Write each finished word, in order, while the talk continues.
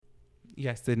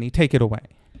Yes, Sydney, take it away.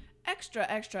 Extra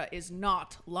Extra is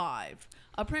not live.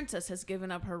 A princess has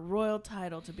given up her royal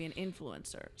title to be an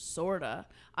influencer. Sorta.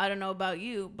 I don't know about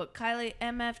you, but Kylie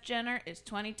MF Jenner is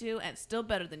 22 and still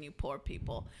better than you poor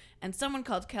people. And someone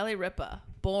called Kelly Ripa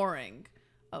boring.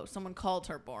 Oh, someone called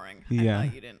her boring. Yeah. I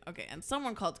thought you didn't. Okay, and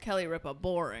someone called Kelly Ripa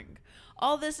boring.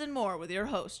 All this and more with your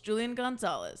hosts, Julian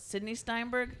Gonzalez, Sydney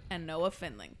Steinberg, and Noah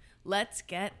Finling. Let's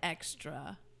get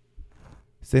extra.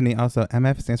 Sydney, also,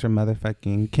 MF stands for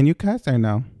motherfucking. Can you cuss or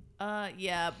no?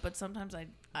 Yeah, but sometimes I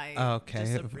Okay.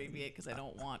 just abbreviate because I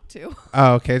don't want to.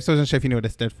 Oh, okay. So I wasn't sure if you knew what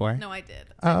it stood for. No, I did.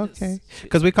 Oh, okay.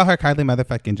 Because we call her Kylie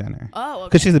motherfucking Jenner. Oh, okay.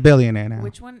 Because she's a billionaire now.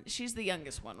 Which one? She's the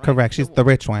youngest one, right? Correct. She's the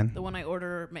rich one. The one I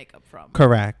order makeup from.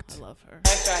 Correct. I love her.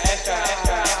 Extra, extra,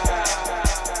 extra,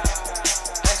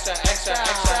 extra, extra, extra,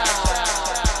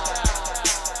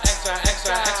 extra,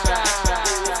 extra,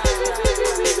 extra,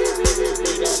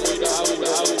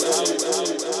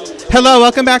 Hello,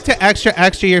 welcome back to Extra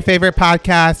Extra, your favorite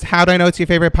podcast. How do I know it's your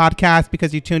favorite podcast?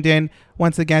 Because you tuned in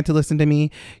once again to listen to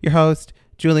me, your host,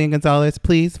 Julian Gonzalez.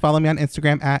 Please follow me on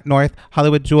Instagram at North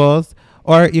Hollywood Jewels,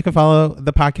 or you can follow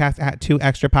the podcast at 2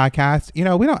 Extra Podcast. You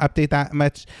know, we don't update that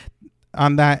much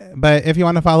on that, but if you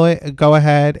want to follow it, go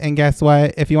ahead. And guess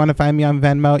what? If you want to find me on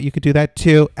Venmo, you could do that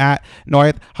too at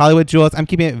North Hollywood Jewels. I'm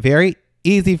keeping it very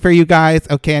easy for you guys.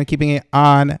 Okay, I'm keeping it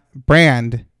on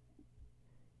brand.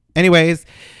 Anyways,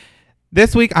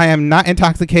 this week I am not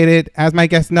intoxicated. As my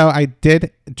guests know, I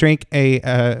did drink a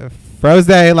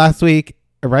Frosé last week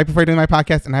right before doing my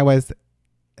podcast, and I was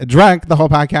drunk the whole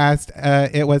podcast.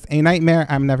 It was a nightmare.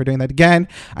 I'm never doing that again.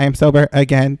 I am sober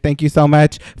again. Thank you so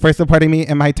much for supporting me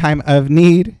in my time of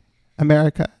need,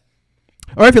 America.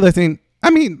 Or if you're listening,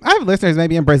 I mean, I have listeners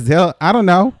maybe in Brazil. I don't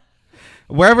know.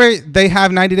 Wherever they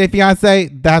have 90 Day Fiance,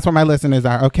 that's where my listeners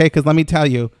are, okay? Because let me tell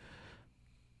you,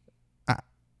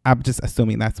 I'm just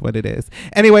assuming that's what it is.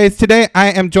 Anyways, today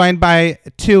I am joined by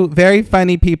two very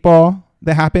funny people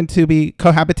that happen to be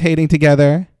cohabitating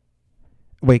together.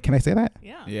 Wait, can I say that?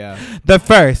 Yeah. The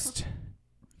first,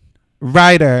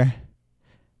 writer.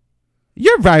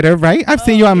 You're a writer, right? I've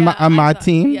seen you on my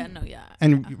team. Yeah, no, yeah.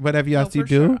 And whatever else you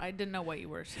do. Sure. I didn't know what you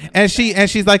were saying. And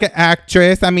she's like an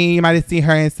actress. I mean, you might have seen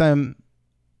her in some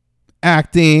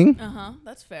acting.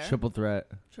 That's fair. Triple threat.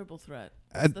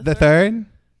 The third?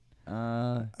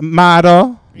 Uh,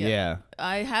 Model. yeah.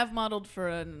 I have modeled for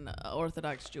an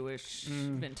Orthodox Jewish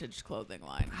vintage clothing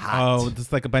line. Oh,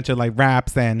 just like a bunch of like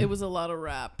raps and It was a lot of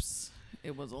raps.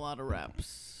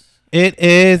 It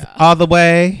is Yeah. all the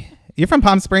way. You're from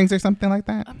Palm Springs or something like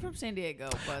that? I'm from San Diego,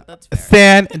 but that's fair.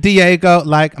 San Diego,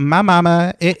 like my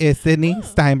mama. It is Sydney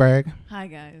Steinberg. Hi,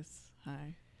 guys.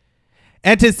 Hi.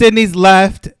 And to Sydney's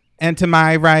left and to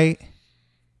my right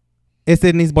is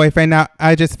Sydney's boyfriend. Now,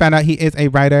 I just found out he is a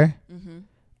writer,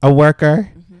 a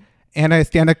worker, and a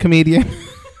stand-up comedian.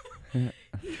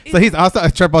 So he's also a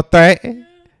triple threat.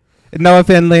 Noah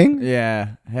Finling.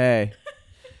 Yeah. Hey.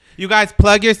 You guys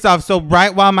plug yourself. So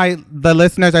right while the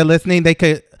listeners are listening, they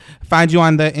could find you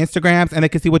on the Instagrams and they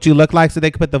could see what you look like, so they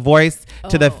could put the voice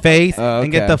to the face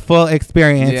and get the full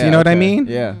experience. Yeah, you know what I mean?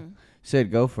 Yeah.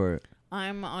 Sid, go for it.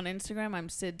 I'm on Instagram. I'm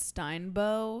Sid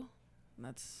Steinbo.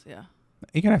 That's, yeah.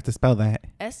 You're going to have to spell that.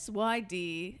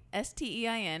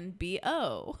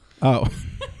 SYDSTEINBO. Oh.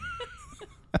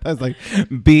 I was like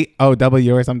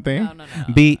BOW or something. No.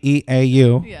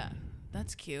 BEAU. Yeah.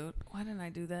 That's cute. Why didn't I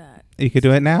do that? You could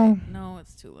do it now. No,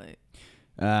 it's too late.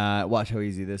 Watch how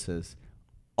easy this is.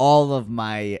 All of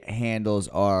my handles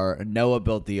are Noah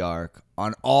Built the Ark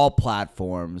on all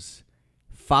platforms.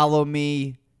 Follow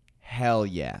me. Hell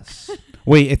yes.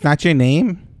 Wait, it's not your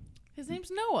name? His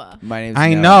name's Noah. My name's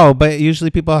I Noah. know, but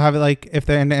usually people have it like, if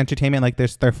they're into entertainment, like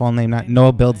there's their full name, not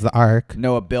Noah Builds the Ark.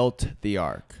 Noah Built the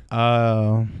Ark.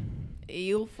 Oh.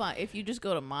 You'll find, if you just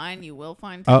go to mine, you will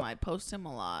find him. I post him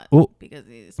a lot because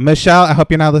he's. Michelle, I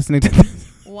hope you're not listening to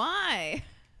this. Why?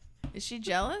 Is she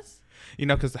jealous? You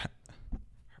know, because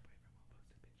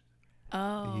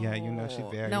Oh. yeah, you know she's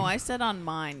very. No, I said on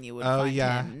mine you would find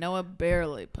him. Noah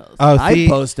barely posts. Oh, I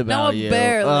post about Noah you.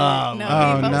 barely. Oh,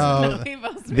 no. He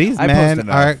posts These I post men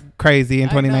enough. are crazy in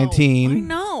 2019. I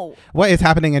know. What is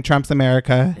happening in Trump's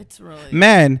America? It's really.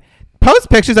 Men, post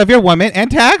pictures of your woman and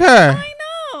tag her. I know.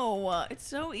 It's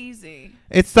so easy.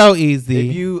 It's so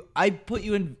easy. I put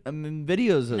you in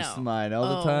videos of mine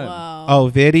all the time. Wow. Oh,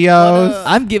 videos.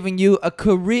 I'm giving you a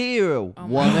career,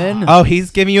 woman. Oh,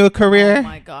 he's giving you a career. Oh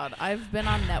my God. I've been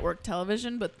on network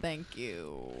television, but thank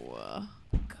you.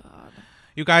 God.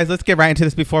 You guys, let's get right into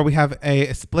this before we have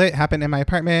a split happen in my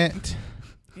apartment.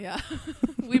 Yeah.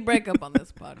 We break up on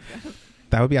this podcast.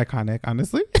 That would be iconic,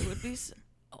 honestly. It would be.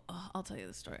 I'll tell you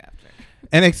the story after.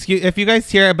 And excuse if you guys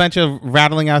hear a bunch of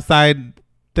rattling outside,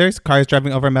 there's cars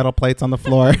driving over metal plates on the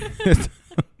floor. Sounds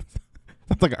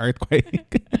like an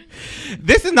earthquake.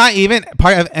 This is not even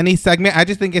part of any segment. I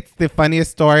just think it's the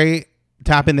funniest story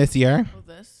to happen this year. Oh,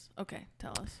 this? Okay,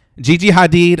 tell us. Gigi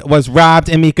Hadid was robbed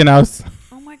in Mykonos.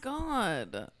 Oh my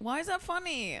God. Why is that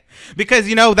funny? Because,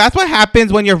 you know, that's what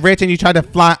happens when you're rich and you try to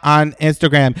flaunt on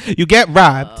Instagram. You get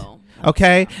robbed. Oh.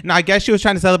 Okay. Now, I guess she was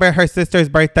trying to celebrate her sister's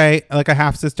birthday, like a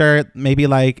half sister, maybe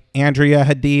like Andrea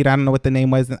Hadid. I don't know what the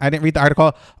name was. I didn't read the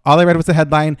article. All I read was the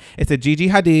headline. It said Gigi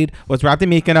Hadid was robbed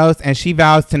in Mykonos and she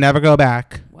vows to never go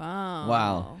back.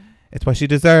 Wow. It's what she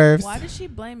deserves. Why does she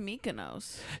blame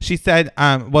Mykonos? She said,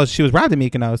 well, she was robbed in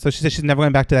Mykonos. So she said she's never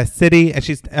going back to that city. And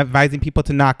she's advising people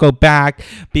to not go back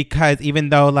because even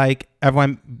though like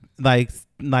everyone like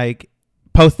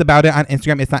posts about it on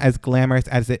Instagram, it's not as glamorous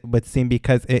as it would seem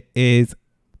because it is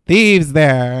thieves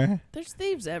there. There's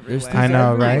thieves everywhere. I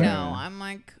know, right? I know. I'm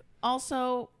like,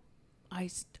 also,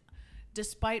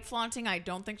 despite flaunting, I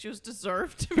don't think she was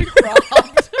deserved to be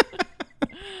robbed.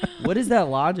 What is that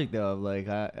logic though? Of like,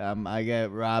 I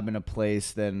get robbed in a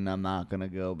place, then I'm not gonna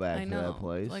go back I to know. that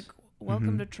place. Like,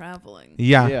 welcome to traveling.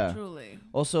 Yeah. Yeah. Truly.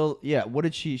 Also, yeah. What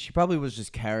did she? She probably was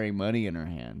just carrying money in her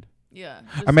hand. Yeah.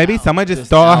 Or maybe out. someone just Just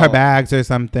stole all her out. bags or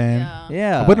something. Yeah.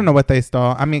 Yeah. We don't know what they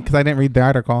stole. I mean, because I didn't read the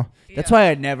article. That's Yeah. why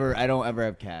I don't ever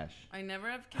have cash. I never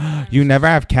have cash. You never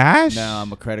have cash? No,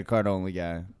 I'm a credit card only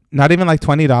guy. Not even like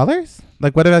 $20?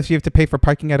 Like, what if you have to pay for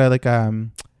parking at a like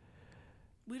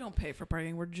We don't pay for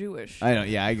parking. We're Jewish. I know.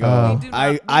 Yeah, I go. Oh. We do not,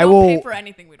 I we I don't will. pay for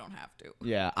anything we don't have to.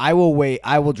 Yeah, I will wait.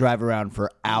 I will drive around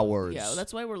for hours. Yeah,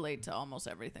 that's why we're late to almost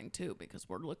everything too, because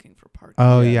we're looking for parking.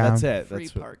 Oh yeah. That's it. Free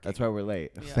That's parking. that's why we're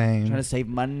late. Yeah. Same. Trying to save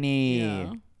money.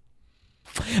 Yeah.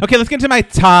 Okay, let's get into my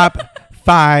top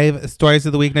 5 stories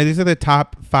of the week. Now, these are the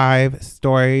top 5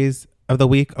 stories of the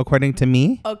week according to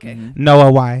me. Okay.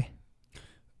 Noah, why?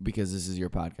 Because this is your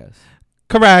podcast.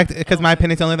 Correct, because my Oh,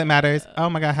 opinion's the only that matters. Oh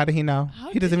my God, how did he know? How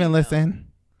He did doesn't he even know? listen.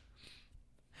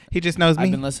 He just knows I've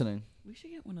me. been listening. We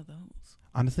should get one of those.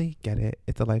 Honestly, get it.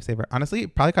 It's a lifesaver. Honestly,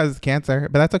 it probably causes cancer,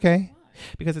 but that's okay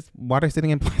because it's water sitting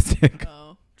in plastic.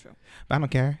 Oh, true. But I don't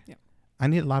care. Yeah. I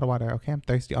need a lot of water, okay? I'm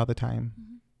thirsty all the time.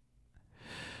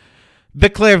 The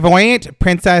clairvoyant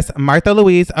princess Martha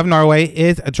Louise of Norway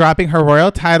is dropping her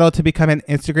royal title to become an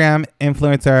Instagram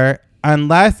influencer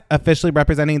unless officially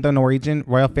representing the Norwegian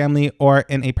royal family or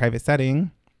in a private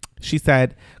setting. She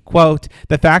said, quote,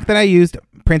 "The fact that I used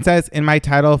princess in my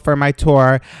title for my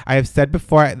tour, I have said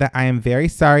before that I am very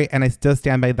sorry and I still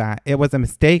stand by that. It was a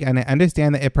mistake and I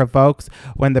understand that it provokes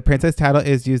when the princess title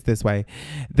is used this way.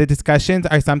 The discussions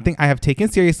are something I have taken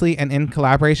seriously and in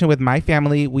collaboration with my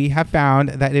family, we have found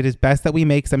that it is best that we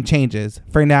make some changes.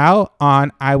 For now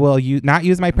on, I will not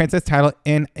use my princess title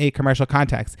in a commercial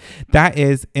context. That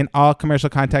is, in all commercial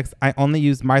contexts, I only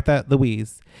use Martha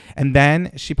Louise." And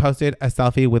then she posted a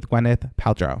selfie with Gwyneth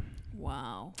Paltrow.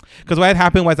 Wow. Because what had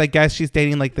happened was, I guess she's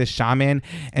dating like this shaman,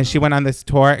 and she went on this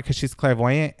tour because she's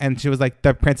clairvoyant, and she was like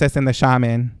the princess and the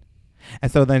shaman, and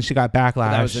so then she got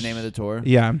backlash. That was the name of the tour.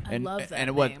 Yeah. I love that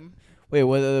and what? name. Wait,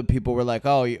 what other people were like?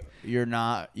 Oh, you're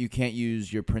not. You can't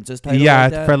use your princess title. Yeah,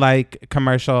 like that? for like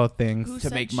commercial things. Who To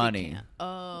said make she money. can't?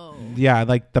 Oh. Yeah,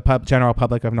 like the general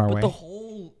public of Norway. But the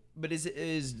whole. But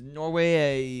is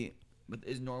Norway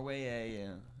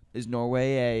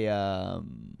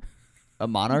a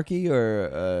monarchy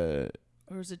or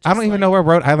Or is it just I don't even like know where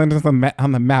Rhode Island is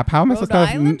on the map. How am I Rhode supposed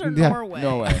to Island or yeah. Norway?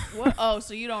 Norway. What? Oh,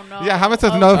 so you don't know. Yeah, how am I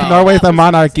supposed to Okay, know if Norway's that a was an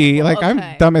monarchy? example. Like, Okay.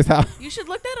 I'm dumb as hell. You should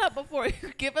look that up before you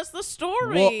give us the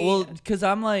story. Well, because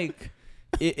I'm like,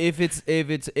 if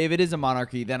it is a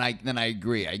monarchy, then I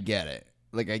agree. I get it.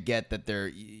 Like I get that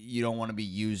you don't want to be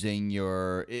using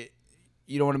your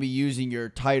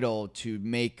title to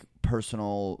make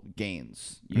personal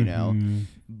gains, you know.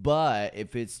 But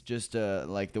if it's just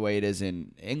like the way it is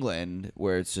in England,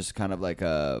 where it's just kind of like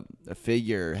a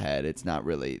figurehead, it's not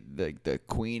really the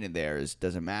queen in there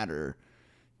doesn't matter.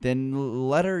 Then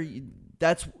let her.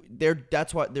 That's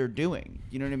what they're doing.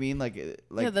 You know what I mean? Like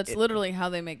yeah, that's literally how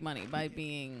they make money, by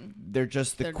being. they're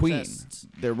just the they're queen. just-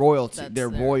 They're royalty. that's They're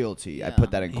their- royalty. I yeah.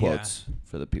 put that in Yeah. quotes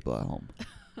for the people at home.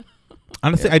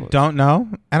 Honestly, Yeah, I of course. don't know.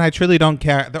 And I truly don't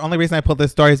care. The only reason I pulled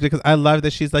this story is because I love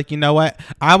that she's like, you know what?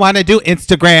 I want to do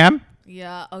Instagram.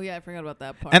 Yeah. Oh yeah, I forgot about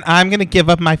that part. And I'm going to give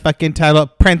up my fucking title,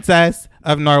 Princess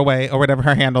of Norway, or whatever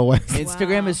her handle was.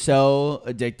 Instagram Wow. is so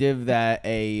addictive that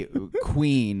a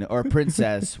queen or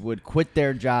princess would quit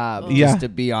their job Yeah. just to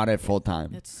be on it full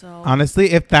time. it's so.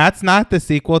 Honestly, if that's not the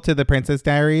sequel to the Princess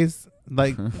Diaries,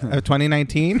 like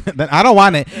 2019, then I don't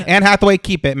want it. Anne Hathaway,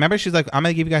 keep it. Remember, she's like, I'm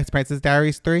gonna give you guys Princess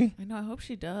Diaries 3. I know. I hope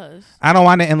she does. I don't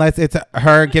want it unless it's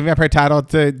her giving up her title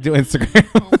to do Instagram.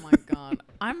 Oh my god.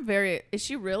 I'm very. Is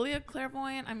she really a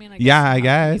clairvoyant? I mean, I guess Yeah, I not.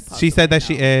 guess We she said that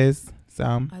possibly she know. is.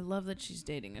 So I love that she's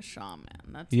dating a shaman.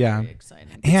 That's Yeah. very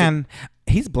exciting. and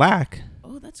he's black.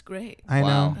 Oh, that's great. I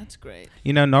Wow. know. That's great.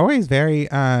 You know, Norway's very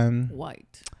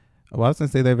White. well, I was gonna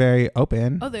say they're very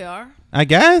open. Oh, they are. I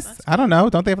guess. That's I don't know.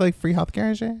 Don't they have like free healthcare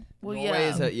and shit? Well, Norway yeah.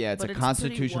 is it's but a pretty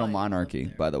constitutional white monarchy, up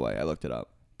there. by the way. I looked it up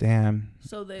Damn.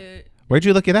 So they. Where'd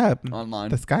you look it up? online.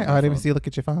 The sky. on Oh, my I didn't even phone. see you look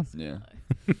at your phone. Yeah.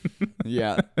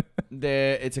 Yeah.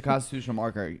 It's a constitutional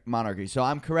monarchy. So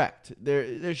I'm correct.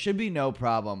 There should be no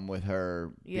problem with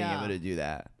her being Yeah. able to do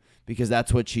that because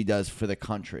that's what she does for the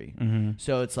country. Mm-hmm.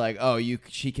 So it's like,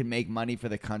 she can make money for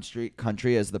the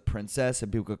country as the princess,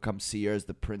 and people could come see her as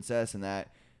the princess, and that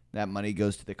money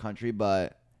goes to the country.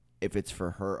 But if it's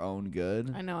for her own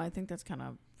good, I know. I think that's kind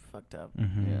of fucked up.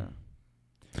 Mm-hmm. yeah.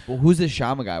 Well, who's this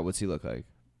shaman guy? What's he look like?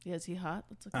 Yeah, is he hot?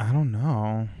 Let's look. I don't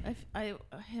know.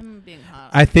 Him being hot.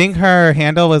 I think her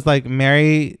handle was like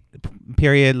Mary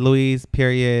period Louise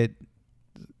period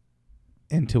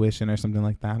intuition or something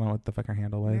like that. I don't know what the fuck her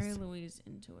handle was. Mary Louise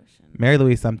Intuition. Mary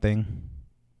Louise something.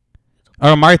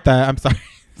 Or Martha. I'm sorry.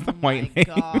 Oh Some my white name.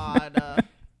 god.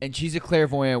 And she's a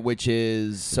clairvoyant, which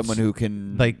is someone who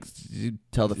can Like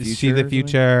tell the future. see the or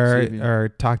future something? or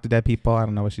talk to dead people. I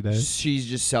don't know what she does. She's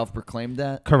just self-proclaimed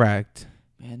that. Correct.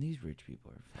 Man, these rich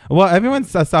people are. Well, everyone's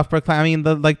self-proclaimed. I mean,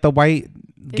 the white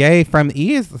gay from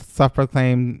E is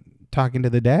self-proclaimed talking to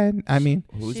the dead. I mean,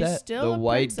 Who's She's that? still The a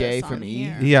white gay princess from on E.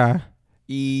 here. yeah.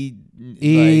 E.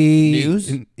 E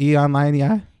News. E online.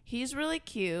 Yeah. He's really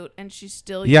cute, and she's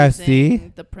still Yeah, using see?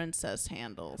 the princess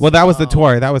handle. Well, that was the so-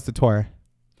 tour. That was the tour.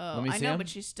 Oh, Let me I see know, him. but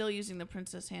she's still using the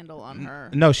princess handle on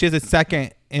her. No, she has a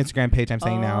second Instagram page. I'm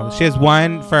saying now she has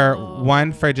one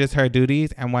for just her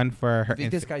duties and one for her. You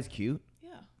think this guy's cute? Yeah.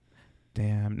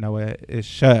 Damn, Noah is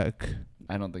shook.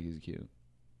 I don't think he's cute.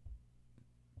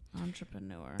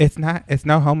 Entrepreneur. It's not. It's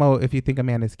no homo if you think a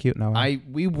man is cute, Noah.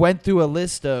 We went through a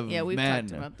list of Yeah, we've men.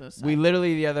 talked about this. We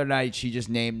literally the other night she just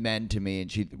named men to me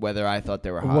and whether I thought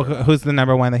they were hot. Well, or not. who's the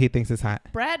number one that he thinks is hot?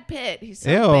 Brad Pitt. He's so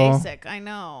Ew. basic. I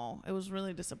know. It was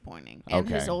really disappointing. And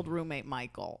his Okay. old roommate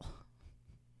Michael.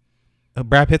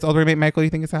 Brad Pitt's old roommate Michael. You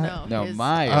think is hot? No, No,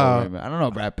 my Oh. old roommate. I don't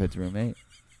know Brad Pitt's roommate.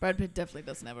 Brad Pitt definitely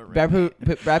doesn't have a Brad roommate.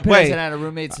 Pitt Wait. hasn't had a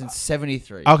roommate since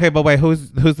 '73. Okay, but wait,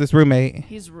 who's this roommate?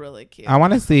 He's really cute. I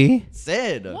want to see.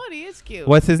 Sid. What? He is cute.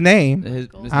 What's his name? His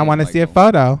I name's want to see a Michael.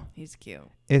 photo. He's cute.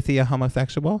 Is he a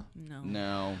homosexual? No.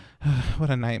 No.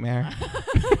 What a nightmare.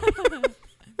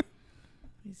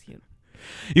 He's cute.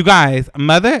 You guys,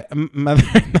 mother.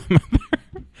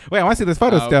 Wait, I want to see this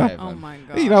photo Oh, still. okay. Oh my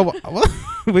god. You know,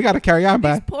 we got to carry on,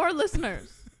 These but poor listeners.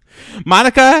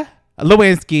 Monica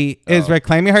Lewinsky is Oh.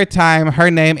 reclaiming her time,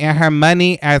 her name, and her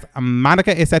money as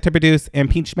Monica is set to produce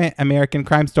Impeachment American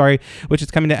Crime Story, which is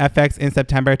coming to FX in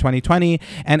September 2020,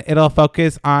 and it'll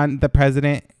focus on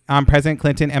President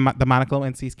Clinton and the Monica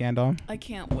Lewinsky scandal. I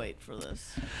can't wait for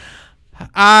this.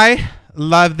 I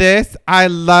love this. I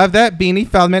love that Beanie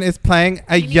Feldman is playing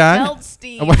a Beanie young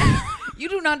Feldstein. You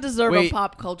do not deserve Wait, a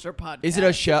pop culture podcast. Is it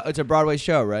a show? It's a Broadway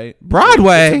show, right?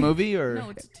 Broadway It's a movie or?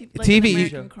 No, it's like an TV.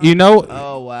 American Crime You know,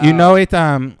 Oh wow. you know it's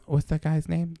what's that guy's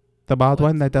name? The bald What's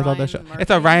one that does all the Ryan show. Murphy?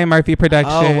 It's a Ryan Murphy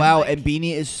production. Oh wow, Like- and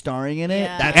Beanie is starring in it.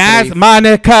 Yeah. That's As gonna be,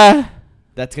 Monica.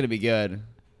 that's gonna be good.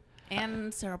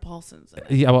 And Sarah Paulson's in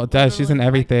it. Yeah, well, it does. She's in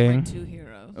Literally, like, everything. my two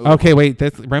heroes. Oh. Okay, wait.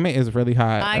 This roommate is really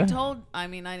hot. I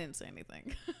didn't say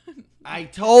anything. I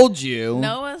told you.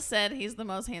 Noah said he's the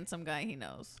most handsome guy he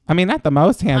knows. I mean, not the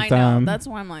most handsome. I know. That's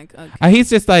why I'm like, okay. He's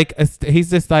just like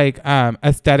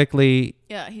aesthetically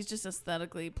Yeah, he's just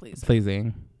aesthetically pleasing.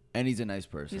 pleasing. And he's a nice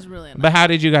person. He's really a But how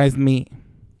did you guys meet?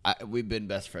 We've been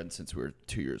best friends since we were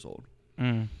 2 years old.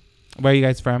 Where are you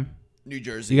guys from? New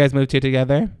Jersey. You guys moved here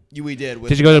together? We did. With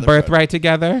Did you go to another friend. Birthright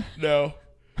together? No.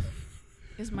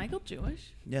 Is Michael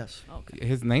Jewish? Yes. Okay.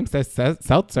 His name says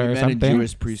Seltzer We or met in something.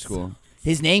 Jewish preschool.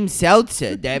 His name's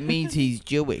Seltzer. That means he's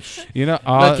Jewish. You know,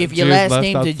 all Look, if your Jews last love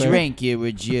name's a seltzer. drink, you're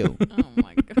a Jew. Oh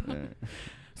my god.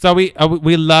 So we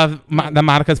love the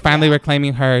Monica's finally Yeah.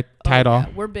 reclaiming her title. Oh,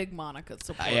 yeah. We're big Monica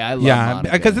supporters. I love Yeah,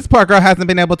 Monica. because this poor girl hasn't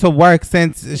been able to work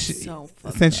since So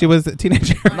fucked she up. was a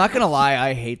teenager. I'm not gonna lie,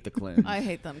 I hate the Clintons. I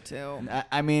hate them too.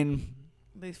 I mean,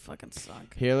 They fucking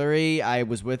suck. Hillary, I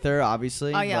was with her,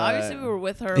 obviously. Oh yeah, but obviously we were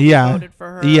with her. Yeah. We voted for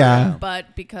her. Yeah.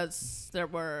 But because there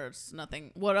was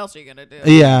nothing, what else are you gonna do?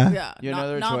 Yeah. Yeah. You have no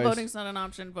other not choice. voting's not an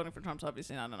option. Voting for Trump's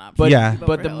obviously not an option. But, Yeah. You vote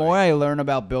but for the Hillary. more I learn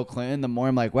about Bill Clinton, the more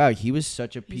I'm like, wow, he was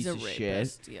such a piece He's a of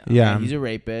rapist. shit. Yeah. Yeah. He's a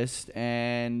rapist.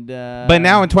 And But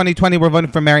now in 2020, we're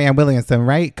voting for Marianne Williamson,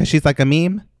 right? Because she's like a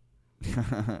meme.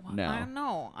 no. I don't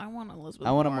know. I want Elizabeth.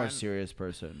 I want a more Warren. serious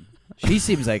person. She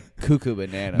seems like cuckoo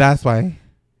banana. That's why.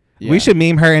 Yeah. We should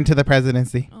meme her into the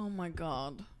presidency. Oh my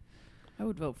god. I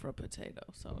would vote for a potato,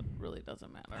 so it really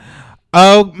doesn't matter.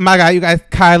 Oh my God, you guys.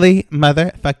 Kylie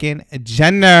motherfucking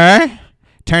Jenner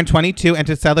turned 22, and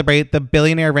to celebrate, the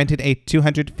billionaire rented a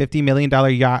 $250 million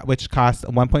yacht, which costs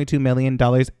 $1.2 million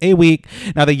a week.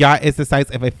 Now, the yacht is the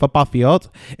size of a football field.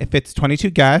 It fits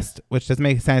 22 guests, which doesn't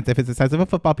make sense. If it's the size of a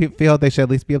football field, they should at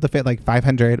least be able to fit like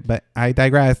 500, but I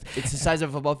digress. It's the size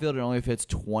of a football field. It only fits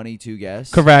 22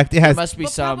 guests. Correct. It There has must be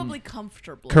But some. probably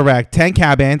comfortably. correct 10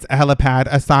 cabins, a helipad,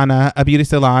 a sauna, a beauty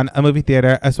salon, a movie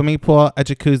theater, a swimming pool, a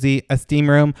jacuzzi, a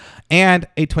steam room, and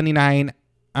a 29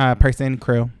 person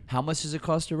crew. How much does it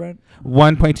cost to rent?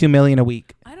 1.2 million a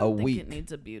week. I don't A think week. it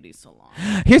needs a beauty salon.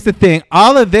 Here's the thing.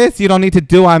 All of this you don't need to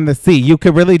do on the sea. You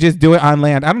could really just do it on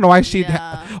land. I don't know why she'd...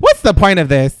 Yeah. What's the point of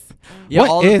this? Yeah, What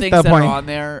all the is things the that point? are on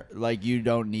there, like you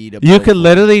don't need a. You boat could for.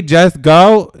 literally just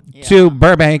go Yeah. to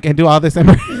Burbank and do all this.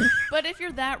 But if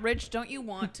you're that rich, don't you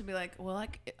want to be like, well,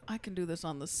 I can do this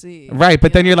on the sea. Right,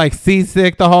 but You then know? you're like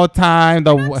seasick the whole time.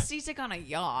 You're not seasick on a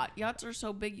yacht. Yachts are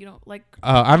so big, you don't like.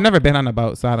 I've never been on a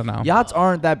boat, so I don't know. Yachts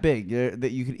aren't that big.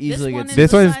 That you could easily this get. one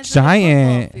This the one's size of a football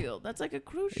giant. field. That's like a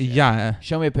cruise ship. Yeah.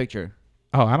 Show me a picture.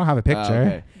 Oh, I don't have a picture.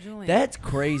 Okay. Julian. That's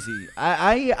crazy.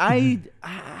 I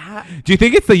Do you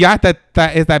think it's the yacht that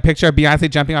is that picture of Beyonce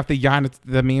jumping off the yacht? And it's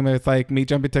the meme. It's like me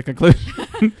jumping to conclusion.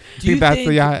 do you that's think?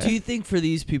 the yacht. Do you think for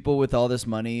these people with all this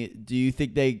money, do you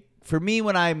think they? For me,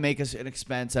 when I make an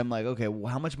expense, I'm like, okay,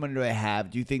 well, how much money do I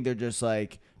have? Do you think they're just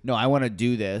like, no, I want to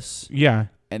do this, Yeah.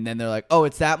 and then they're like, oh,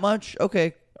 it's that much?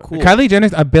 Okay, cool. Kylie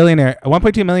Jenner's a billionaire.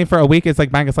 1.2 million for a week is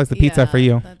like buying a slice of pizza Yeah, for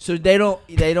you. that's- So they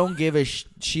don't give a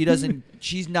she doesn't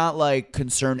she's not like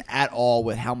concerned at all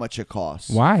with how much it costs.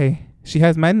 Why? She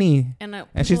has money. And And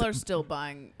people she's- are still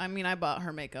buying. I mean, I bought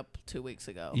her makeup 2 weeks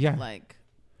ago. Yeah. Like,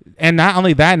 And not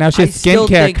only that, now she I has still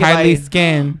skincare, think if Kylie I-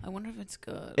 Skin. I wonder if it's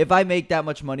good. If I make that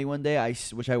much money one day,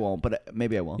 which I won't, but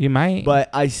maybe I won't. You might. But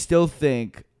I still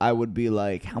think I would be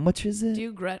like, how much is it? Do you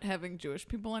regret having Jewish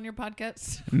people on your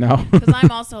podcast? No. Because I'm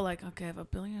also like, okay, I have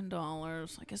 $1 billion. I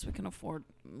guess we can afford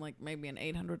like maybe an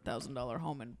 $800,000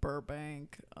 home in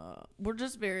Burbank. We're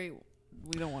just we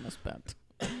don't want to spend.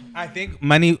 I think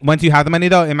money, once you have the money,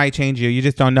 though, it might change you. You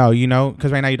just don't know, you know?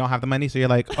 Because right now you don't have the money, so you're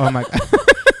like, oh my God.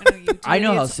 I know you two I know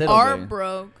how idiots Sid will are be.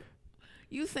 broke.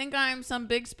 You think I'm some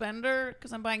big spender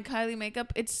because I'm buying Kylie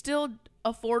makeup? It's still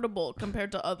affordable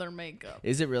compared to other makeup.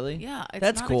 Is it really? Yeah, it's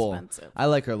That's not cool. expensive. I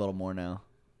like her a little more now.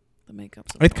 The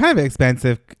makeup's It's kind of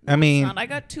expensive. I mean, I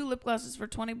got 2 lip glosses for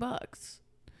 $20.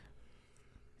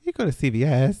 you go to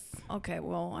CVS. Okay,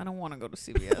 well, I don't want to go to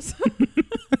CVS.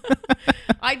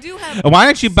 I do have. Why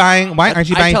aren't you buying I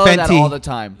tell her that all Fenty? the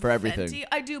time for everything. Fenty.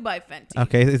 I do buy Fenty.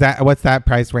 Okay, what's that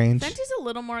price range? Fenty's a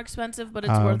little more expensive, but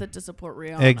it's Oh. worth it to support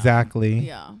Rihanna. Exactly.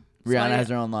 Yeah. Rihanna So has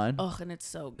her own line. Oh, and it's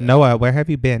so good. Noah, where have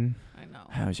you been? I know.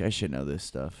 I should know this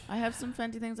stuff. I have some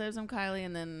Fenty things. I have some Kylie,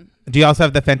 and then Do you also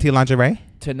have the Fenty lingerie?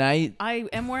 Tonight. I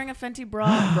am wearing a Fenty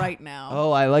bra right now.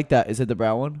 Oh, I like that. Is it the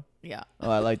brown one? Yeah.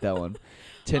 Oh, I like that one. Oh,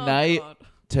 Tonight, God.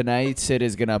 tonight, Sid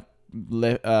is gonna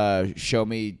show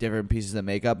me different pieces of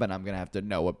makeup, and I'm gonna have to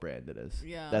know what brand it is.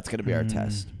 Yeah. That's gonna be our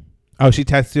test. Oh, she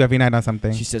tests you every night on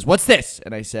something. She says, "What's this?"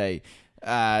 And I say,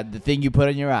 "The thing you put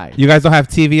in your eye." You guys don't have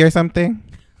TV or something?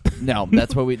 No,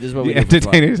 that's what we. This is what You we do. for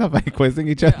entertain fun. yourself by quizzing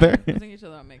each Yeah, other? quizzing each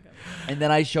other on makeup. And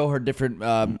then I show her different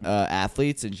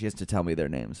athletes, and she has to tell me their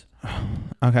names.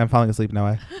 Okay, I'm falling asleep,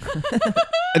 Noah.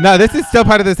 No, this is still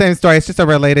part of the same story. It's just a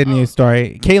related news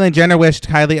story. Caitlyn Jenner wished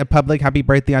Kylie a public happy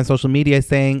birthday on social media,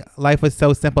 saying, "Life was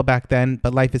so simple back then,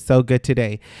 but life is so good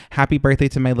today. Happy birthday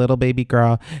to my little baby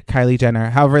girl, Kylie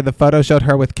Jenner." However, the photo showed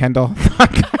her with Kendall.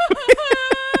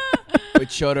 Which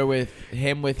showed her with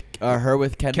him with her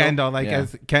with Kendall. Kendall, like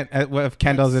Yeah. with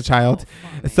Kendall as a That's child. so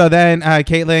funny. So then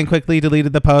Caitlyn quickly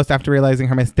deleted the post after realizing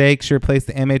her mistake. She replaced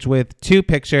the image with 2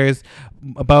 pictures,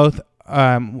 both,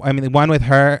 one with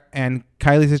her and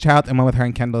Kylie as a child and one with her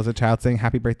and Kendall as a child, saying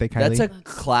happy birthday, Kylie. That's a That's so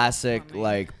classic funny.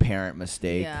 like parent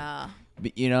mistake. Yeah.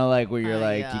 You know, like where you're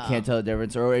like you yeah. can't tell the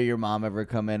difference, or your mom ever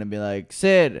come in and be like,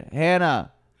 "Sid,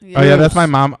 Hannah." Oh yeah, that's my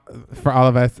mom for all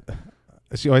of us.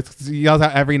 She always yells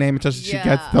out every name until she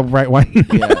gets the right one.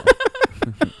 Yeah.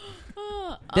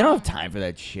 Uh, They don't have time for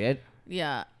that shit.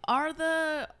 Yeah. are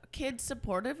the kids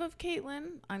supportive of Caitlyn?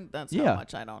 That's Yeah. how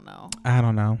much I don't know. I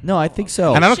don't know. No, I think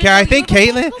so. And I don't Shit, care. I no, think you have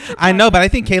a Caitlyn. pop culture I know, but I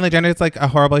podcast. think Caitlyn Jenner is like a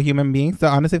horrible human being. So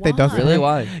honestly, if they don't, Why? Really?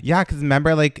 Why? yeah, because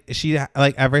remember, like she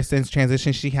like ever since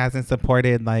transition, she hasn't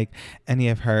supported like any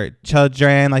of her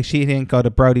children. Like she didn't go to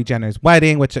Brody Jenner's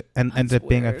wedding, which ended up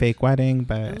being a weird. fake wedding. It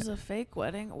But was a fake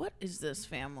wedding. What is this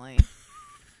family?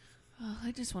 Oh,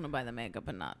 I just want to buy the makeup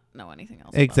and not know anything else.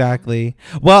 about them. exactly.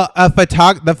 Well, a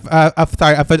photograph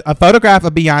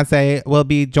of Beyonce will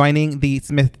be joining the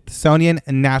Smithsonian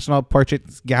National Portrait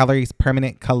Gallery's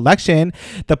permanent collection.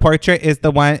 The portrait is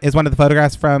one of the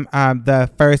photographs from the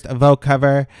first Vogue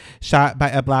cover shot by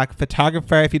a black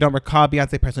photographer. If you don't recall,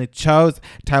 Beyonce personally chose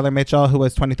Tyler Mitchell, who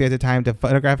was 23 at the time, to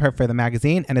photograph her for the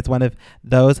magazine, and it's one of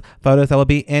those photos that will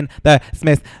be in the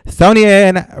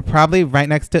Smithsonian, probably right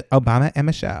next to Obama and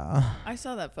Michelle. I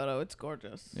saw that photo. It's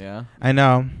gorgeous. Yeah. I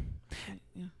know.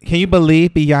 Yeah. Can you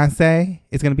believe Beyonce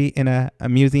is going to be in a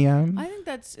museum? I think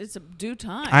it's a due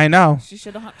time. I know. She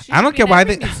should have. I don't care why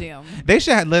they- museum. They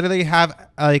should literally have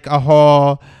like a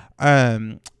whole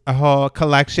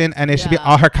collection, and it should be Yeah.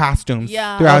 all her costumes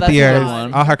Yeah. throughout Oh, that's the a good years.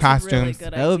 one. All her That's a really costumes.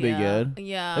 good That would be idea. good.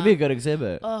 Yeah. That'd be a good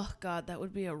exhibit. Oh God, that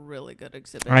would be a really good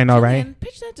exhibit. I know, right? Jillian,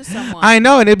 pitch that to someone. I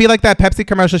know, and it'd be like that Pepsi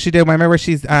commercial she did. Remember where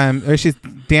she's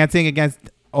dancing against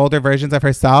older versions of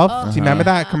herself? Oh, Do you remember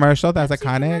that yeah. commercial? That was Pepsi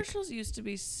iconic. Commercials used to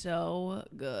be so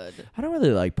good. I don't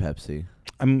really like Pepsi.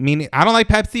 I mean, I don't like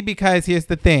Pepsi because here's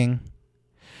the thing.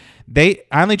 I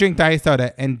only drink diet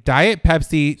soda, and Diet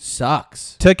Pepsi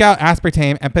Sucks. took out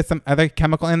aspartame and put some other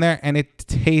chemical in there, and it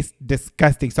tastes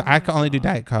disgusting. So I can only do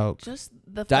Diet Coke. Just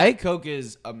the Diet Coke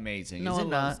is amazing. No is it one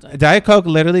not? loves Diet. Diet Coke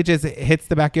literally just hits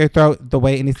the back of your throat the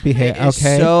way it needs to be hit. It is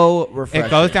Okay, so refreshing. it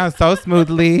goes down so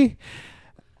smoothly.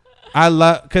 I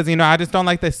love because I just don't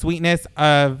like the sweetness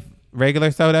of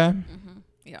regular soda,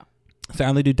 Yeah. so I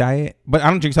only do diet. But I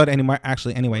don't drink soda anymore,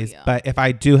 actually. Anyways, Yeah. but if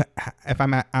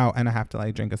I'm out and I have to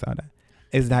like drink a soda,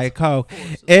 it's Diet Coke.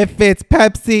 If it's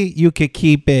Pepsi, you could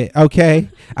keep it. Okay,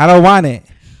 I don't want it.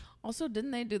 Also,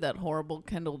 didn't they do that horrible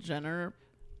Kendall Jenner?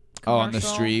 Oh, on the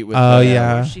commercial? street with Oh the,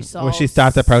 yeah, Where she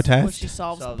stopped the protest. Where she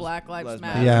solves Solves Black Lives Lives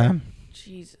Matter. Yeah.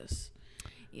 Jesus.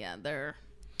 Yeah, they're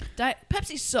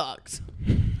Pepsi sucks.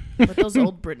 But those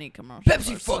old Britney commercials.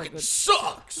 Pepsi are so fucking good.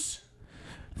 sucks.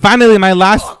 Finally, my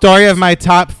last story of my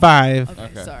top 5.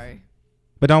 Okay, sorry.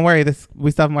 But don't worry, we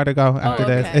still have more to go after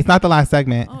this. okay. It's not the last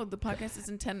segment. Oh, the podcast is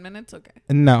in 10 minutes? Okay.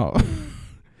 No.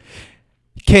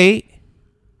 Kate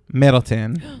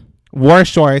Middleton wore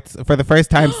shorts for the first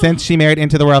time since she married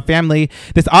into the royal family.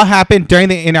 This all happened during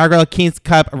the inaugural King's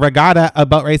Cup Regatta, a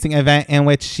boat racing event in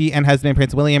which she and husband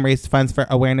Prince William raised funds for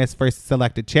awareness for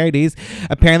selected charities.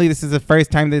 Apparently, this is the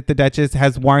first time that the Duchess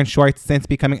has worn shorts since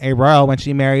becoming a royal when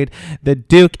she married the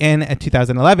Duke in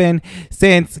 2011.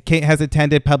 Since, Kate has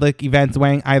attended public events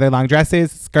wearing either long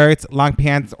dresses, skirts, long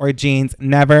pants, or jeans,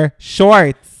 never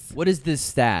shorts. What is this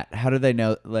stat? How do they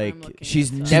know? Like looking she's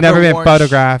at that. She's never been worn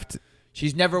photographed.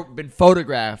 She's never been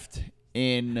photographed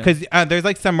in. Because there's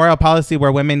like some royal policy where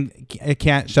women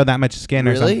can't show that much skin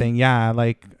or Really? something. Yeah,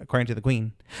 like according to the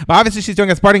queen. But obviously she's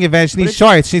doing a sporting event. She But needs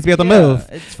it's- shorts. She needs to be able to Yeah, move.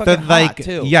 It's So fucking like, hot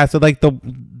too. yeah. So like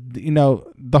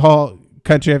the whole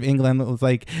country of England was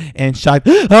like in shock.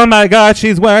 Oh my God,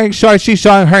 she's wearing shorts. She's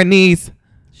showing her knees.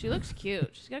 She looks cute.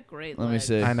 She's got great Let me legs.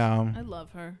 see. I know. I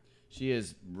love her. She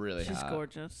is really She's hot.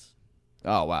 gorgeous.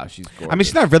 Oh wow, she's gorgeous. I mean,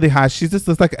 she's not really hot. She just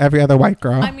looks like every other white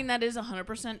girl. I mean, that is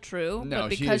 100% true. No,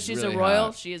 but she because is she's really a royal,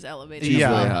 hot. she is elevated. She's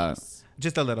Yeah. really hot.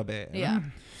 Just a little bit. Yeah.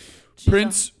 She's a-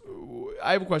 Prince.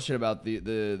 I have a question about the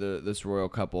this royal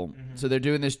couple. Mm-hmm. So they're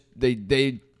doing this.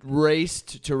 They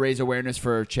raced to raise awareness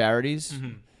for charities.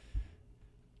 Mm-hmm.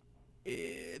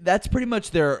 That's pretty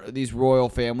much these royal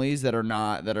families that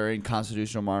are in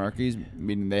constitutional monarchies,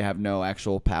 meaning they have no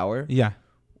actual power. Yeah.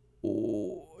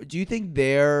 Do you think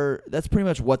that's pretty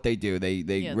much what they do? They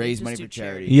Yeah, raise just money do for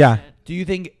charity. Yeah. Do you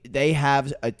think they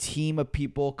have a team of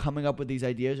people coming up with these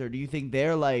ideas, or do you think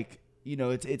they're like,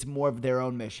 it's more of their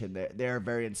own mission? They're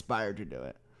very inspired to do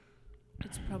it.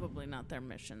 It's probably not their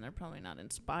mission. They're probably not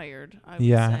inspired. I would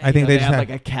Yeah, say. I think They just have have-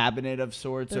 like a cabinet of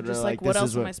sorts. They're or just they're like, what this else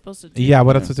is am what I supposed to do? Yeah.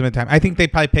 What else was in time? I think they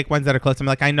probably pick ones that are close to them.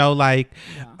 Like I know, like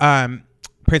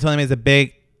Prince William is a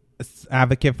big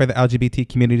advocate for the LGBT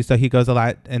community, so he goes a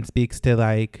lot and speaks to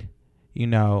like,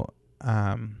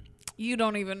 You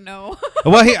don't even know.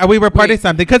 Well, we reported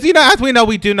something because as we know,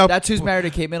 we do know. That's who's married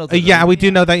to Kate Middleton. Yeah, right? we do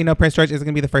know that Prince George is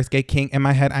gonna be the first gay king. In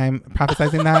my head, I'm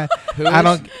prophesizing that. Who I is?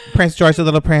 don't. Prince George, the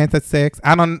little prince at 6.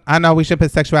 I know we should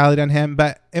put sexuality on him,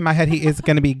 but in my head, he is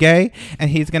gonna be gay and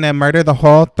he's gonna murder the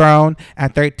whole throne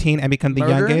at 13 and become the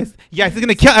Murder? youngest. Yes, he's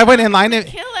gonna kill everyone in line.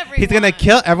 Kill everyone. He's gonna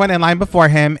kill everyone in line before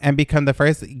him and become the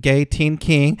first gay teen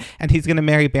king. And he's gonna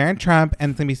marry Barron Trump,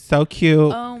 and it's gonna be so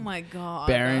cute. Oh my god.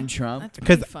 Barron Trump. That's 'Cause-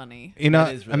 pretty funny.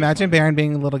 That is really Imagine funny. Barron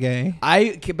being a little gay.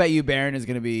 I can bet you Barron is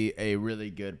going to be a really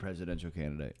good presidential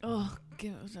candidate. Oh, I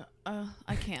can't. Oh,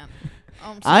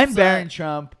 I'm so I'm upset. Barron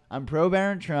Trump. I'm pro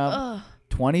Barron Trump. Ugh,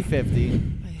 2050.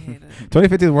 I hate it.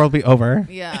 2050, the world will be over.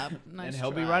 Yeah, nice And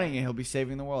he'll be try. running and he'll be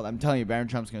saving the world. I'm telling you, Barron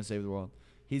Trump's going to save the world.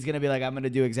 He's going to be like, I'm going to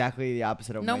do exactly the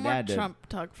opposite of No what my more dad did. Trump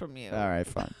talk from you. All right,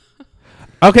 fine.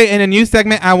 Okay, in a new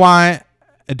segment, I want.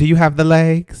 Do you have the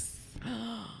legs?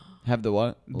 Have the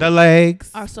what? The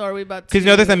legs. So are we about to?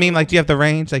 Because there's a meme like, do you have the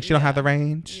range? Like, she don't have the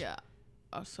range. Yeah.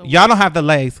 So Y'all don't have the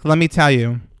legs. Let me tell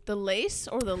you. the lace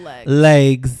or the leg?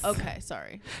 Legs. Okay,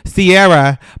 sorry.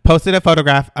 Sierra posted a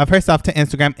photograph of herself to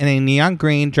Instagram in a neon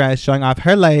green dress showing off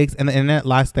her legs, and the internet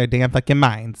lost their damn fucking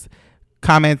minds.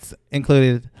 Comments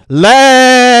included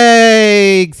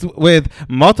legs with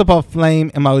multiple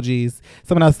flame emojis.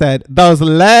 Someone else said, those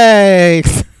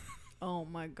legs. Oh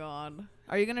my god.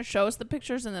 Are you gonna show us the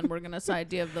pictures and then we're gonna say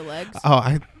idea of the legs? Oh,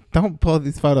 I don't pull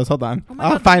these photos. Hold on. Oh my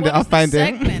I'll God, find it. what I'll is this find it.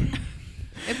 segment?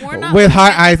 If we're not With looking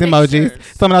heart at the eyes emojis. pictures.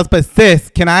 Someone else put, sis,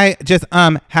 can I just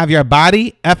have your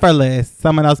body effortless?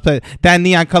 Someone else put, that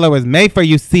neon color was made for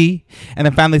you, see? And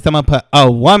then finally someone put,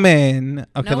 a woman.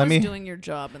 Okay, no let one's me. doing your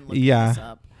job and looking Yeah. this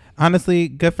up. Honestly,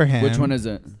 good for him. Which one is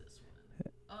it?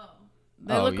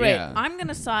 They Oh, look great. yeah. I'm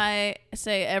gonna say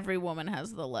every woman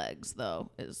has the legs though.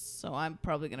 So I'm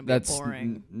probably gonna be That's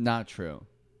boring. not true.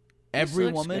 This Every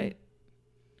looks woman, great.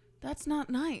 That's not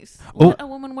nice. Oh. Let a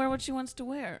woman wear what she wants to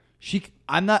wear.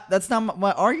 I'm not. That's not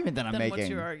my argument that I'm Then making. what's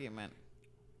your argument?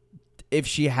 If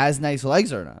she has nice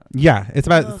legs or not. Yeah, it's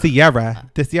about Ugh. Sierra.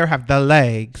 Does Sierra have the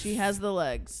legs? She has the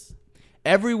legs.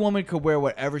 Every woman could wear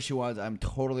whatever she wants. I'm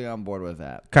totally on board with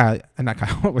that. Kyle, not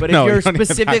Kyle. But No, if you you're don't even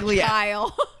specifically,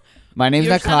 Kyle. my name's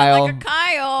You're not Kyle. sounding like a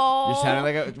Kyle. You're sounding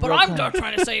like a But real I'm Kyle. not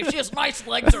trying to say if she has nice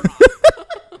legs or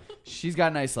not. She's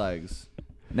got nice legs.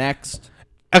 Next.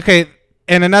 Okay,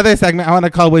 in another segment, I want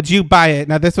to call "Would You Buy It?"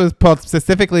 Now, this was pulled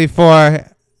specifically for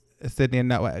Sydney and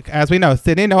Noah. As we know,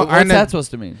 Sydney and Noah What's are that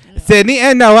supposed to mean? Sydney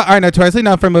and Noah are notoriously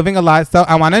known for moving a lot. So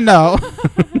I want to know: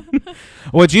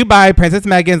 would you buy Princess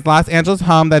Meghan's Los Angeles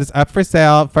home that is up for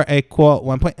sale for a quote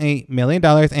 $1.8 million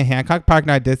in Hancock Park?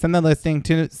 Now, I did send the listing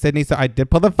to Sydney, so I did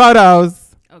pull the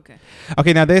photos. Okay.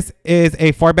 Okay, now this is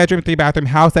a 4-bedroom, 3-bathroom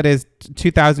house that is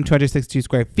 2,262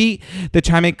 square feet. The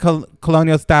charming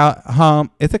colonial style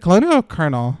home. Is it colonial or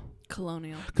colonel?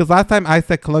 Colonial. Because last time I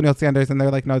said colonial Sanders and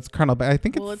they're like, no, it's colonel. But I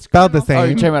think Well, it's it's spelled the Colonel Oh,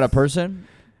 you're same. talking about a person?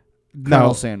 No.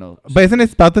 Colonel Sandals. But isn't it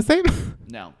spelled the same?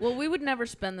 No. Well, we would never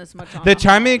spend this much on The a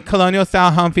charming home. colonial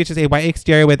style home features a white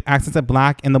exterior with accents of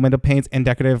black in the window panes and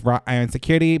decorative wrought iron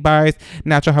security bars.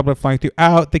 Natural hardwood flooring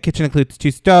throughout. The kitchen includes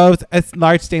 2 stoves, a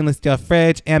large stainless steel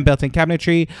fridge, and built-in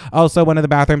cabinetry. Also, one of the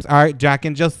bathrooms are Jack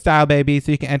and Jill style, baby,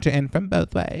 so you can enter in from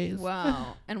both ways.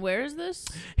 Wow. And where is this?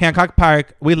 Hancock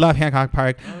Park. We love Hancock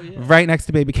Park. Right next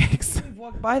to Baby Cakes. We've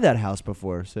walked by that house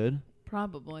before, Sid.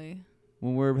 Probably.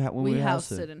 When we We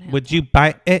housed housed it. it in Hancock. Would you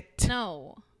buy it?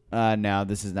 No. No,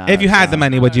 this is not. If you our had the style.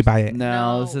 money, would you buy it?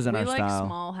 No, this isn't we our like style.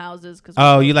 small houses because.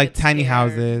 Oh, you like tiny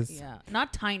houses. Yeah,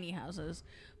 not tiny houses,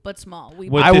 but small. We.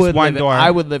 With I just would one live door.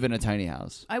 I would live in a tiny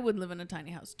house. I would live in a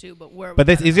tiny house too, but where? But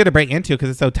it's easier to break into because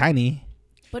it's so tiny.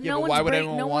 But Yeah, no but why one's would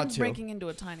anyone no want one's to? breaking into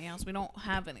a tiny house. We don't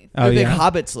have anything. Oh, I think yeah.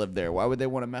 hobbits live there. Why would they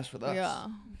want to mess with us? Yeah.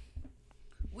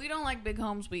 We don't like big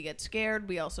homes. We get scared.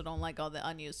 We also don't like all the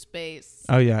unused space.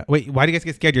 Oh, yeah. Wait, why do you guys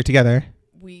get scared? You're together.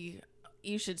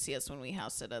 You should see us when we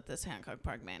house it at this Hancock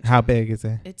Park mansion. How big is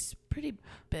it? It's pretty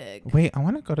big. Wait, I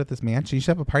want to go to this mansion. You should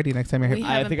have a party next time you're We here.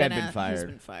 I haven't think been I've been He's fired.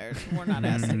 been fired. We're not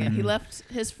asking it. He left.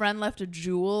 His friend left a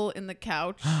jewel in the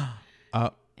couch,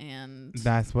 Oh, and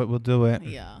that's what we'll do it.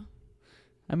 yeah,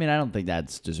 I mean, I don't think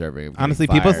that's deserving. Of Honestly,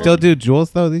 getting people fired. still do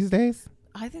jewels, though, these days.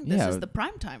 I think this Yeah. is the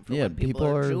prime time for Yeah, when people people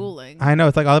are are- jeweling. I know.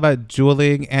 It's like all about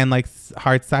jeweling and like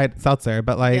hard side seltzer,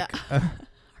 but like, Yeah.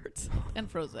 And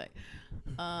Froze.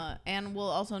 And we'll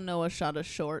also Noah shot a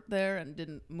short there and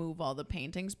didn't move all the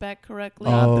paintings back correctly.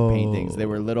 Oh. Not the paintings. They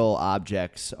were little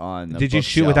objects on. The did you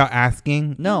shoot bookshelf. without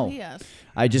asking? No, Yes.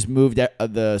 I just moved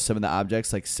some of the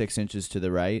objects like 6 inches to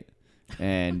the right,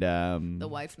 And The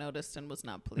wife noticed and was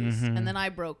not pleased. Mhm. And then I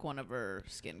broke one of her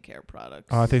skincare products.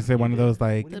 Oh, I think they're one of those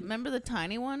like, Remember the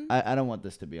tiny one? I don't want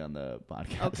this to be on the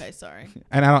podcast. Okay, sorry.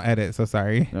 and I don't edit, so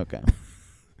sorry. Okay.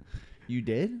 You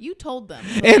did? You told them.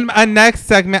 In a next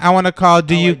segment, I want to call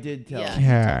 "Do Oh, I You did tell. Yeah. you.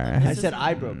 Care?" This I is- said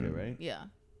I broke it, right? Yeah.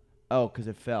 Oh, because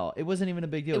it fell. It wasn't even a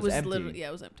big deal. It was empty. literally, yeah,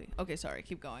 it was empty. Okay, sorry.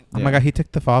 Keep going. Oh my Yeah. God, he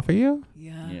took the fall for you,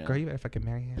 Yeah. Yeah. girl. You better fucking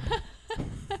marry him.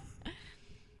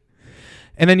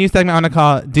 And a new segment I want to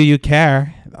call "Do You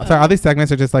Care?" So all these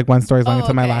segments are just like one story long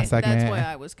until my last segment. That's why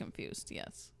I was confused.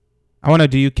 Yes. I want to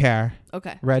 "Do You Care?"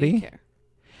 Okay. Ready? Do you care?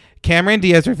 Cameron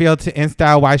Diaz revealed to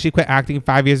InStyle why she quit acting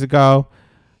 5 years ago,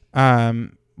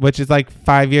 which is like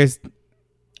 5 years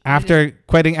after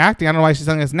quitting acting. I don't know why she's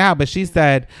telling us now, but she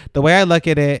said, the way I look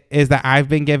at it is that I've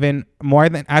given more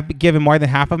than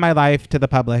half of my life to the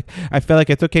public. I feel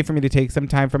like it's okay for me to take some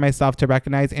time for myself to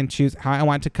recognize and choose how I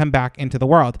want to come back into the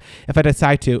world. If I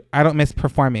decide to, I don't miss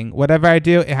performing. Whatever I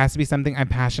do, it has to be something I'm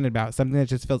passionate about, something that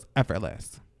just feels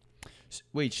effortless.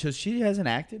 Wait, so she hasn't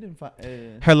acted in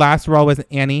Her last role was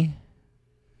Annie,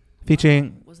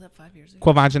 featuring Was that 5 years ago?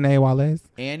 Quavajane Wallace.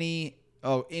 Annie.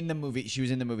 Oh, in the movie. She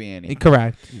was in the movie Annie.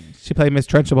 Correct. She played Miss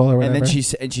Trunchbull or whatever. And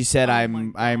then she said, Oh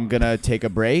I'm my God. gonna take a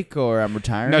break or I'm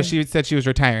retiring. No, she said she was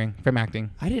retiring from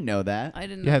acting. I didn't know that. I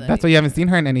didn't know Yeah, that that's why you haven't seen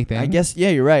her in anything. I guess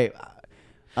you're right.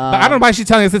 But I don't know why she's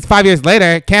telling us it's 5 years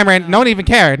later. Cameron, no one even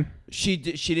cared. She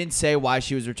didn't say why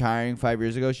she was retiring 5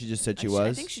 years ago. She just said she was.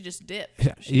 I think she just dipped.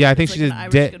 Yeah, I think it's she like just an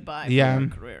Irish dipped. goodbye Yeah. for her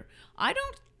career. I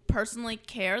don't personally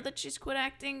care that she's quit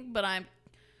acting, but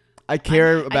I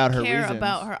care I about her care reasons.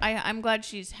 about her. I'm glad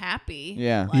she's happy.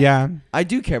 Yeah. Like, Yeah. I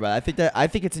do care about it. I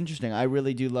think it's interesting. I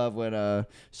really do love when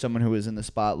someone who is in the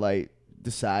spotlight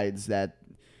decides that,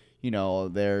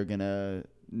 they're gonna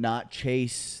not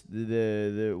chase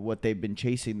the what they've been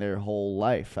chasing their whole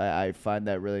life. I find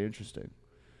that really interesting.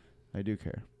 I do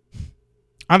care.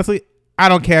 Honestly, I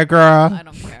don't care, girl. I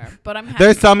don't care, but I'm happy.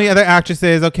 There's so many other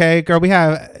actresses. Okay, girl, we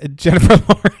have Jennifer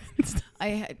Lawrence.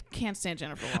 Can't stand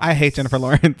Jennifer Lawrence. I hate Jennifer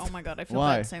Lawrence. Oh my God, I feel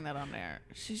Why? bad saying that on air.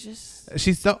 She's just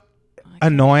She's so I can't-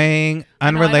 annoying,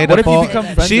 I know, I don't unrelatable. What if you wanna become say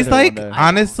that. friends She's with her one like, day?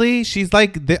 honestly, she's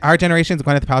like our generation's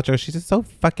Gwyneth Paltrow. She's just so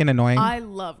fucking annoying. I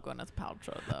love Gwyneth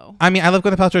Paltrow though. I mean, I love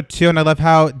Gwyneth Paltrow too, and I love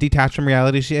how detached from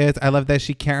reality she is. I love that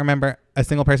she can't remember a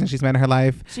single person she's met in her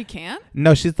life. She can't.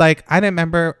 No, she's like, I didn't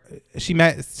remember.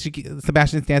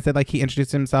 Sebastian Stan said like he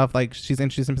introduced himself, like she's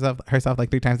introduced herself like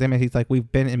 3 times to him, and he's like,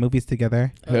 we've been in movies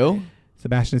together. Who?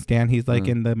 Sebastian Stan, he's like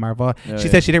in the Marvel. Oh, She yeah.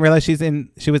 said she didn't realize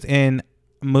she was in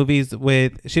movies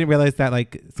with. She didn't realize that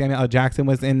like Samuel L. Jackson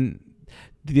was in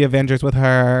the Avengers with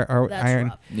her or That's Iron.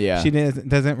 rough. Yeah. She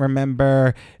doesn't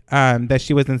remember that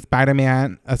she was in a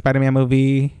Spider-Man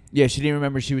movie. Yeah, she didn't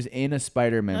remember she was in a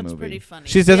Spider-Man That's movie. pretty funny.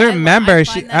 She doesn't remember. I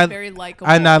She- find that I- very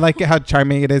likable. I know, I like how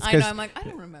charming it is. I know. 'Cause- I'm like, I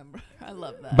don't remember. I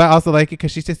love that. but I also like it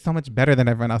because she's just so much better than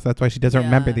everyone else. That's why she doesn't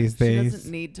remember these She days.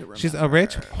 doesn't need to remember. She's a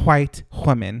rich white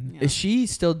woman. Yeah. Is she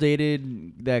still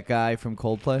dated that guy from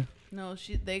Coldplay? No,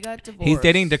 they got divorced. He's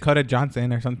dating Dakota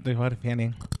Johnson or something. Dakota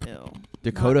Fanning. Ew.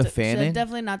 Dakota Not Fanning?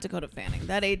 Definitely not Dakota Fanning.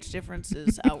 That age difference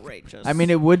is outrageous. I mean,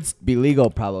 it would be legal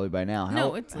probably by now.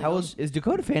 No, it's how legal. old is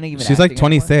Dakota Fanning even? She's like acting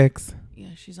anymore? 26. yeah,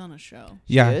 she's on a show.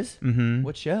 Yeah. She is? Mm-hmm.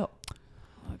 What show?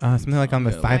 Something like on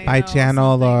the I Sci-Fi know,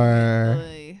 Channel something or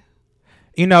really-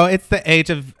 it's the age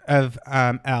of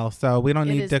Elle, so we don't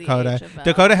It need is the Dakota. age of Elle.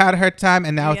 Dakota had her time,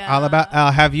 and now it's all about Yeah.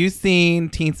 Elle. Have you seen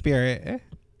Teen Spirit?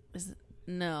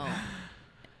 No.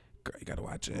 Girl, you gotta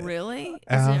watch it. Really?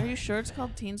 Elle. Are you sure it's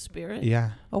called Teen Spirit?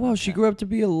 Yeah. Oh wow, she grew up to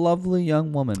be a lovely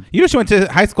young woman. You know she went to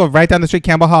high school right down the street,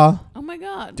 Campbell Hall. Oh my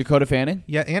God. Dakota Fanning?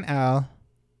 Yeah, and Elle.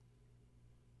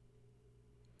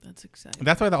 That's exciting.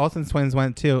 That's where the Olsen twins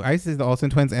went too. I used to see the Olsen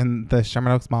twins in the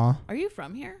Sherman Oaks Mall. Are you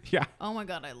from here? Yeah. Oh my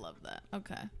God, I love that.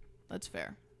 Okay. That's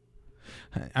fair.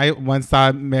 I once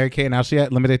saw Mary Kate and Ashley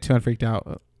at Limited 2 and freaked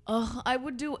out. Ugh, I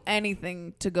would do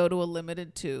anything to go to a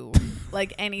limited 2.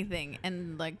 Like anything.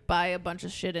 And like buy a bunch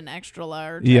of shit in extra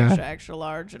large, Yeah. extra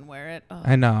large and wear it. Ugh.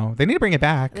 I know. They need to bring it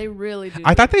back. They really do.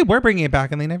 I thought they were bringing it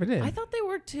back and they never did. I thought they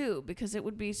were too because it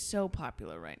would be so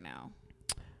popular right now.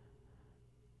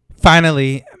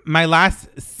 Finally, my last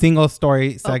single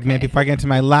story segment Okay. before I get into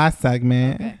my last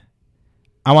segment. Okay.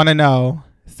 I want to know,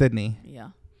 Sydney, Yeah.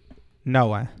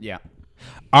 Noah, Yeah.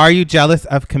 are you jealous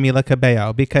of Camila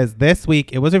Cabello? Because this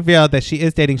week it was revealed that she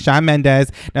is dating Shawn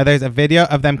Mendes. Now there's a video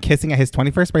of them kissing at his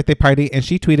 21st birthday party, and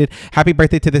she tweeted, "Happy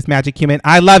birthday to this magic human.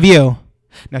 I love you."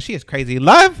 Now she is crazy.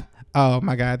 Love? Oh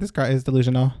my God, this girl is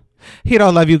delusional. He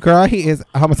don't love you, girl. He is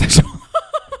homosexual.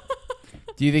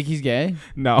 Do you think he's gay?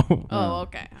 No. Oh,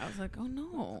 okay. I was like, oh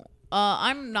no.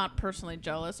 I'm not personally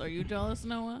jealous. Are you jealous,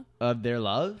 Noah? Of their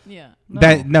love? Yeah.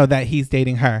 That he's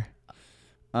dating her.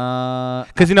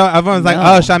 Because everyone's like,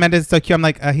 No. oh, Shawn Mendes is so cute. I'm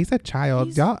like, he's a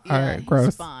child. Y'all are he's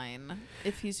gross. fine.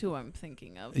 If he's who I'm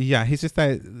thinking of. Yeah, he's just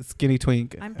that skinny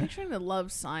twink. I'm picturing the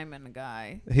Love Simon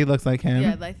guy. He looks like him.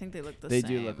 Yeah, I think they look the They same.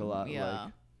 do look a lot Yeah.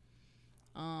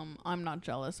 I'm not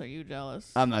jealous. Are you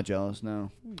jealous? I'm not jealous, no.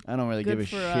 I don't really Good give a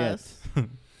for shit. us.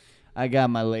 I got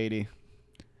my lady.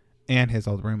 And his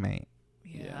old roommate.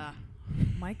 Yeah.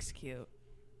 Mike's cute.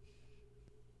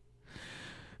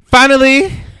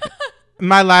 Finally,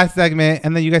 my last segment,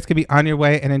 and then you guys can be on your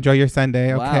way and enjoy your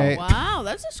Sunday. Wow. Okay. Wow,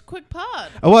 that's just a quick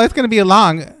pod. Oh, well, it's gonna be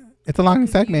It's a long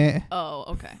segment. Oh,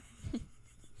 okay.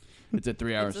 It's a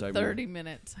 3-hour It's a segment.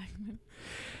 30-minute segment.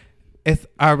 It's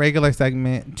our regular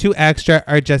segment. 2 extra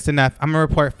are just enough. I'm gonna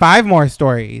report 5 more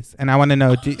stories, and I want to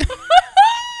know.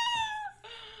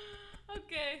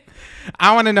 Okay.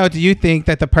 I want to know, do you think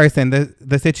that the person,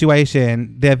 the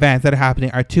situation, the events that are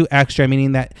happening are too extra,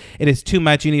 meaning that it is too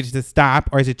much, you need to stop,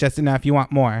 or is it just enough, you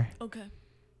want more? Okay.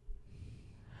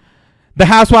 The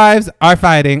housewives are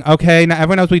fighting, okay? Now,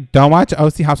 everyone knows we don't watch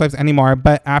OC Housewives anymore,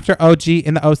 but after OG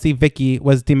in the OC, Vicky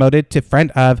was demoted to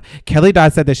friend of, Kelly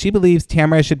Dodd said that she believes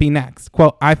Tamara should be next.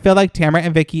 Quote, I feel like Tamara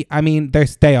and Vicky, they're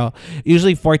stale.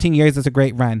 Usually 14 years is a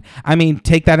great run.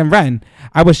 Take that and run.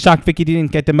 I was shocked Vicky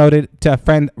didn't get demoted to a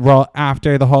friend role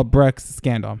after the whole Brooks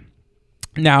scandal.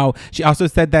 Now, she also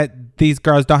said that these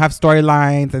girls don't have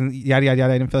storylines and yada, yada,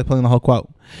 yada. I didn't feel like pulling the whole quote.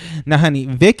 Now, honey,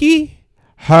 Vicky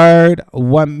heard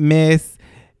what Miss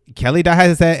Kelly Dodd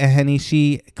had said, and honey,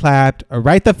 she clapped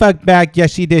right the fuck back.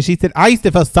 Yes, she did. She said, I used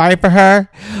to feel sorry for her.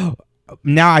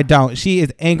 Now I don't. She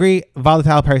is angry,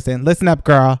 volatile person. Listen up,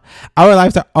 girl. Our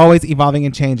lives are always evolving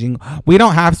and changing. We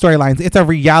don't have storylines. It's a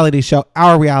reality show,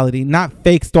 our reality, not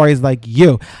fake stories like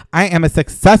you. I am a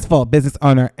successful business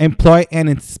owner, employ and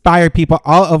inspire people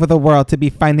all over the world to be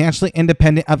financially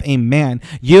independent of a man.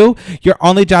 Your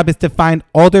only job is to find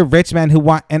older rich men who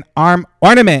want an arm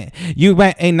ornament. You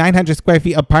rent a 900 square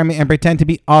feet apartment and pretend to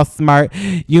be all smart.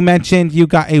 You mentioned you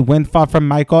got a windfall from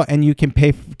Michael and you can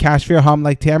pay cash for your home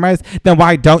like Tamara's. Then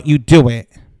why don't you do it?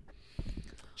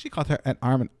 She called her an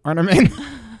arm ornament.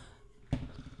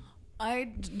 I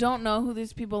don't know who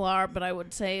these people are, but I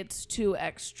would say it's too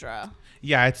extra.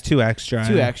 Yeah, it's too extra.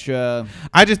 Too extra.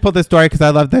 I just pulled this story because I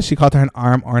love that she called her an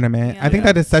arm ornament. Yeah. I think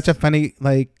that is such a funny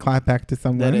clap back to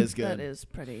someone. That is good. That is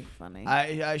pretty funny.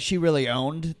 She really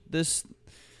owned this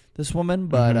woman,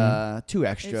 but too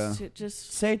extra. It's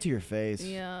just Say it to your face.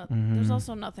 yeah. Mhm. There's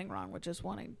also nothing wrong with just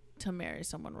wanting to marry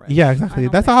someone rich. Yeah, I exactly.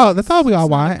 don't That's think all. That's all we all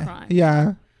it's not a want. crime. Yeah,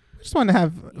 we just want to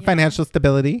have Yeah. financial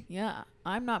stability. Yeah,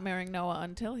 I'm not marrying Noah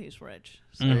until he's rich.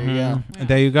 So. There you go. Mhm. Yeah.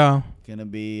 There you go. Gonna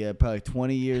be probably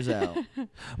 20 years out.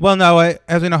 Well, no,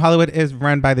 as we know, Hollywood is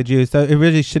run by the Jews, so it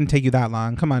really shouldn't take you that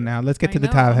long. Come on now, let's get I to the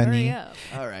know, top, hurry honey. up.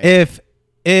 All right.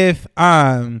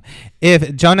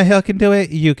 If Jonah Hill can do it,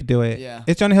 you could do it. Yeah.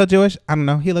 Is Jonah Hill Jewish? I don't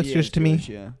know. He looks He Jewish is to me. Jewish,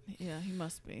 yeah. Yeah, he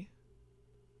must be.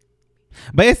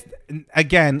 But it's,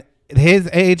 again, his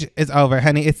age is over,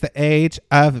 honey. It's the age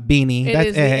of Beanie. It That's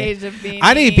is it. the age of Beanie.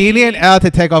 I need Beanie and Elle to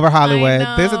take over Hollywood.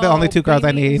 I These are the only know, 2 girls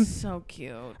I Beanie need. is so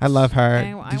cute. I love her. I Did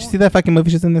you want- see that fucking movie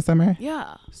she's in this summer?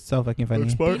 Yeah. So fucking funny.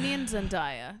 Beanie and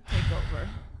Zendaya take over.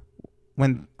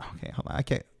 When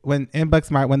in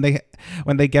Booksmart,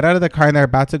 when they get out of the car and they're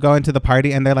about to go into the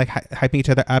party and they're like hyping each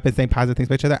other up and saying positive things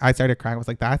about each other, I started crying. I was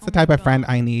like, that's the Oh my type of friend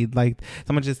God. I need. Like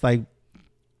someone just like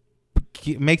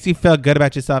makes you feel good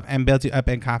about yourself and builds you up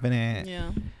and confident.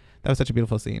 Yeah. That was such a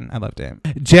beautiful scene. I loved it.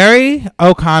 Jerry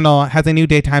O'Connell has a new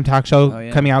daytime talk show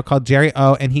coming out called Jerry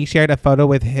O, and he shared a photo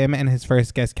with him and his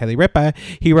first guest, Kelly Ripa.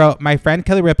 He wrote, my friend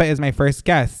Kelly Ripa is my first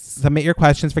guest. Submit your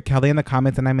questions for Kelly in the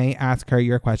comments, and I may ask her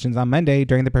your questions on Monday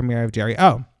during the premiere of Jerry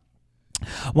O.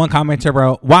 One commenter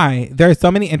wrote, why? There are so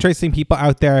many interesting people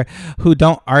out there who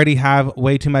don't already have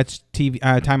way too much TV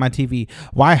time on TV.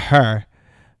 Why her?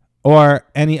 Or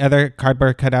any other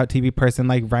cardboard cutout TV person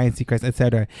like Ryan Seacrest,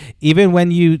 etc. Even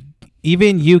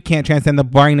you can't transcend the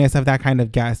boringness of that kind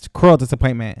of guest. Cruel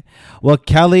disappointment. Well,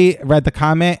 Kelly read the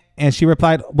comment and she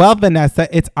replied, well, Vanessa,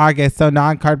 it's August, so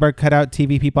non-cardboard cutout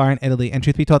TV people are in Italy. And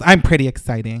truth be told, I'm pretty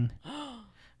exciting.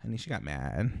 And she got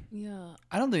mad. Yeah.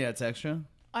 I don't think that's extra.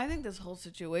 I think this whole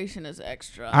situation is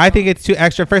extra. I think it's too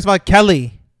extra. First of all,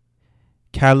 Kelly.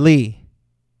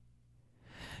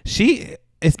 She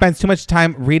spends too much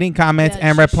time reading comments Yeah,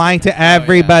 and she replying should. to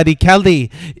everybody.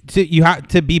 Kelly, you have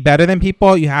to be better than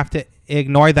people. You have to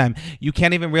ignore them. You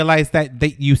can't even realize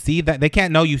that you see that. They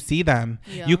can't know you see them.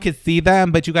 Yeah. You can see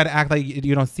them, but you got to act like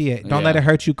you don't see it. Don't let Yeah. it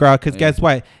hurt you, girl, because guess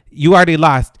what? You already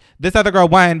lost. This other girl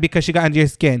won because she got under your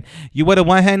skin. You would have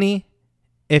won, honey,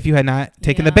 if you had not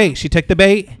taken the Yeah. bait. She took the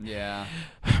bait. Yeah.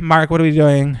 Mark, what are we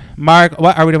doing? Mark,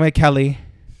 what are we doing with Kelly?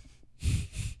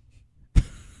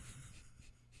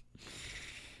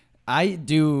 I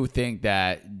do think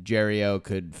that Jerry O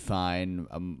could find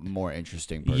a more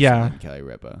interesting person Yeah. than Kelly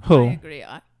Ripa. I Who? agree.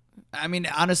 I mean,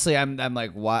 honestly, I'm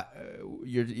like, what?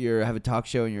 You have a talk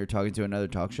show and you're talking to another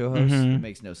talk show host. Mhm. It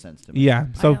makes no sense to me. Yeah.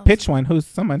 So I also- pitch one. Who's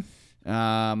someone?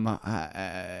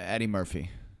 Eddie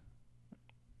Murphy.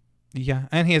 Yeah.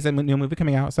 And he has a new movie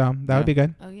coming out. So that Yeah. would be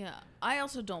good. Oh yeah. I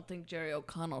also don't think Jerry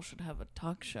O'Connell should have a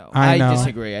talk show. I know.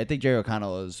 disagree. I think Jerry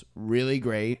O'Connell is really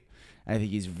great. I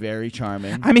think he's very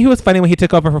charming. I mean, he was funny when he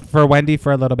took over for Wendy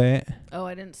for a little bit. Oh,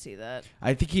 I didn't see that.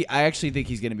 I actually think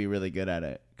he's going to be really good at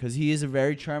it because he is a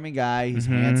very charming guy. He's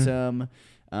Mhm. handsome.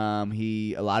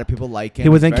 A lot of people like him. He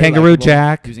was He's in very Kangaroo likable.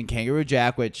 Jack. He was in Kangaroo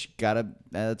Jack, which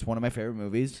that's one of my favorite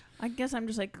movies. I guess I'm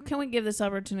just like, can we give this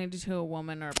opportunity to a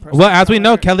woman or a person? Well, of as we know,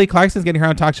 color? Kelly Clarkson's getting her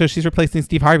own talk show. She's replacing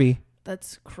Steve Harvey.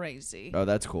 That's crazy. Oh,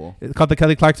 that's cool. It's called The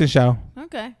Kelly Clarkson Show.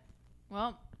 Okay.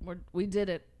 Well, we did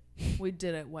it. We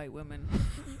did it, white women.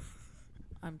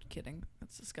 I'm kidding.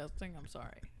 That's disgusting. I'm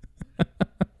sorry.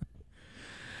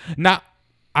 Now,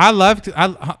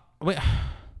 wait.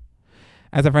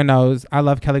 As everyone knows, I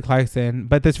love Kelly Clarkson,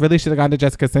 but this really should have gone to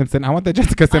Jessica Simpson. I want the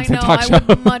Jessica Simpson I know. talk I show.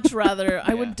 would much rather. I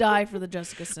Yeah. would die for the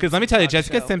Jessica Simpson. Because let me tell you, talk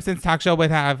Jessica show. Simpson's talk show would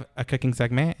have a cooking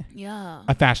segment, Yeah.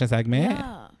 a fashion segment,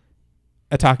 Yeah.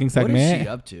 a talking What is segment. she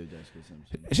up to, Jessica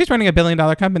Simpson? She's running $1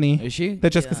 billion company, Is she? the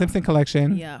Jessica Yeah. Simpson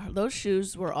collection. Yeah. Those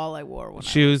shoes were all I wore when I was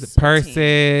Shoes, 17.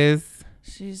 purses.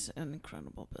 She's an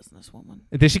incredible businesswoman.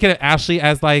 Did she get Ashley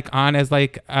as like Oh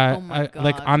my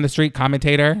like God. on the street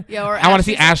commentator? Yeah. Or I want to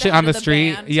see Ashley's Ashley at the on end the of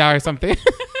street, band. yeah, or something.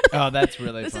 Oh, that's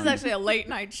really This funny. is actually a late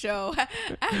night show.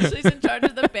 Ashley's in charge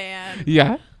of the band.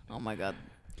 Yeah, Oh my God.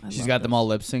 I She's love got them this. all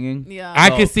lip singing. Yeah.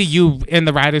 I could see you in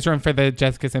the writers' room for the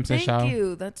Jessica Simpson Thank show.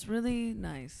 you. That's really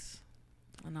nice.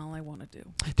 And all I want to do.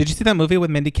 Did you see that movie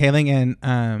with Mindy Kaling and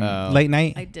Oh. Late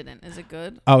Night? I didn't. Is it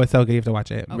good? Oh, it's so good. You have to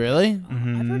watch it. Okay. Really? I've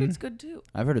heard Mhm. it's good too.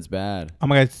 I've heard it's bad. Oh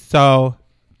my god, it's so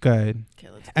good. Okay,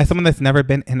 let's As someone that's never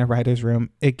been in a writer's room,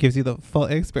 it gives you the full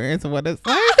experience of what it's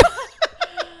like.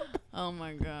 Oh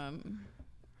my God.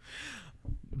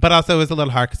 But also, it was a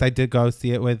little hard because I did go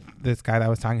see it with this guy that I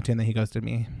was talking to, and then he ghosted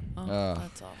me. Oh, Ugh.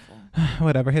 that's awful.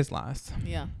 Whatever, his loss.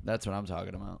 Yeah. That's what I'm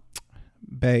talking about.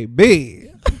 Baby.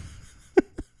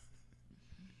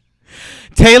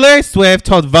 Taylor Swift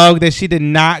told Vogue that she did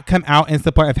not come out in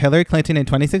support of Hillary Clinton in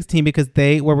 2016 because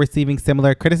they were receiving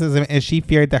similar criticism and she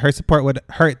feared that her support would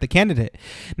hurt the candidate.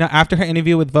 Now, after her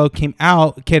interview with Vogue came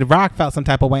out, Kid Rock felt some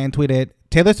type of way and tweeted,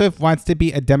 Taylor Swift wants to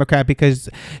be a Democrat because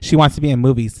she wants to be in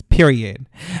movies, period.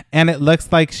 And it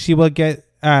looks like she will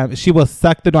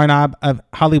suck the doorknob of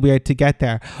Hollywood to get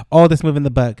there. Oh, this move in the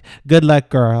book. Good luck,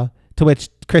 girl. To which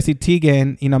Chrissy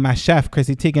Teigen, my chef,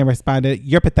 Chrissy Teigen responded,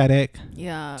 you're pathetic.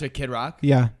 Yeah. To Kid Rock?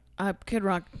 Yeah. Kid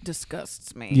Rock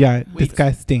disgusts me. Yeah. Wait.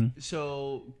 Disgusting.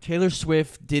 So Taylor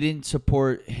Swift didn't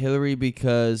support Hillary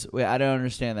because I don't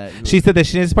understand that. She said that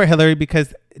she didn't support Hillary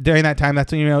because during that time,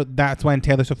 that's when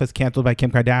Taylor Swift was canceled by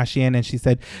Kim Kardashian. And she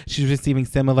said she was receiving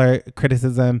similar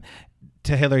criticism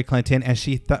to Hillary Clinton. And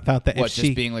she felt that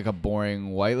just being like a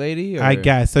boring white lady? Or? I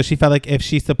guess. So she felt like if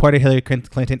she supported Hillary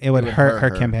Clinton, it would hurt her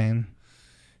campaign.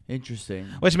 Interesting.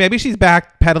 Which maybe she's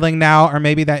backpedaling now, or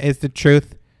maybe that is the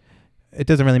truth. It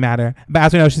doesn't really matter. But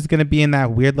as we know, she's going to be in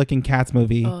that weird looking Cats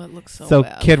movie. Oh, it looks so So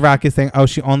bad. Kid Rock is saying,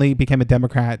 she only became a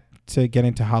Democrat to get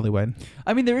into Hollywood.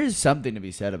 I mean, there is something to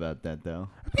be said about that, though.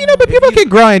 But people can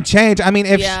grow and change. I mean,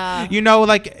 if Yeah.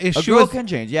 if A she girl was, can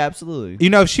change. Yeah, absolutely.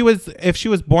 if she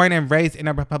was born and raised in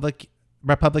a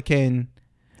Republican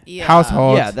Yeah.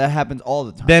 household, Yeah, that happens all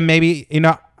the time. then maybe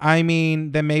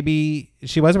then maybe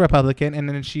she was a Republican and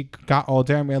then she got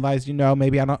older and realized,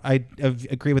 maybe I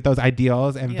agree with those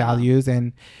ideals and Yeah. values,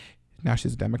 and now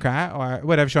she's a Democrat or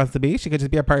whatever she wants to be. She could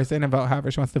just be a person and vote however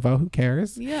she wants to vote. Who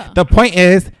cares? Yeah. The point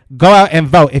is, go out and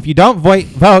vote. If you don't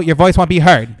vote, your voice won't be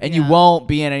heard. and you Yeah. won't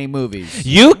be in any movies.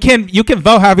 You can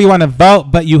vote however you want to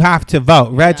vote, but you have to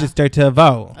vote. Register to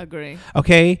vote. Agree.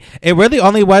 Okay? It really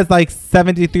only was like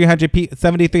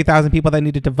 73,000 people that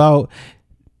needed to vote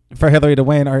for Hillary to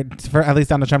win, or for at least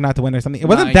Donald Trump not to win, or something. It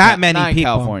wasn't that many not in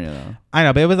people. California, though. I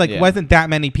know, but it was Yeah. wasn't that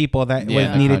many people that Yeah, was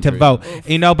in the needed to country. vote. Oof.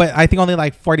 But I think only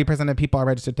like 40% of people are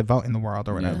registered to vote in the world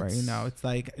or whatever. Yes. It's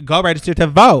like, go register to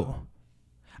vote.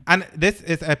 And this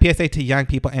is a PSA to young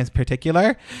people in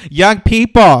particular. Young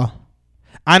people,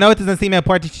 I know it doesn't seem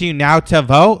important to you now to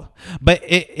vote, but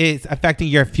it is affecting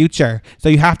your future. So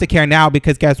you have to care now,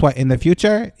 because guess what? In the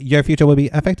future, your future will be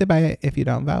affected by it if you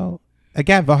don't vote.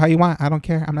 Again, vote how you want. I don't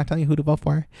care. I'm not telling you who to vote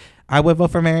for. I would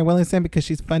vote for Mary Williamson because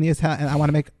she's funny as hell and I want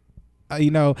to make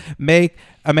make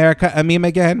America a meme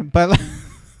again. But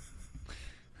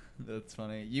That's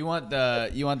funny. You want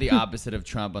the opposite of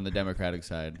Trump on the Democratic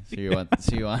side. So you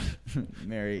want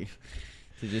Mary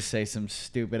to just say some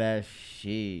stupid ass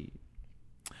shit.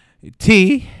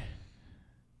 T.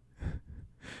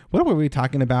 What were we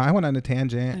talking about? I went on a I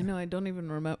tangent. know. I don't even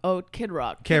remember. Oh, Kid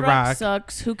Rock. Kid Rock.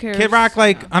 sucks. Who cares? Kid Rock,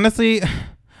 like, Yeah. honestly,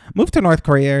 move to North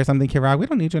Korea or something, Kid Rock. We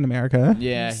don't need you in America.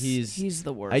 Yeah, he's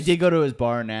the worst. I did go to his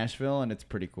bar in Nashville, and it's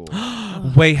pretty cool.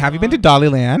 Wait, have you been to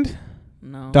Dollyland?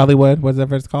 No. Dollywood,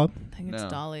 whatever it's called? I think it's No.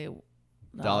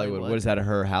 Dollywood. What is that?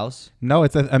 Her house? No,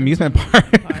 it's an amusement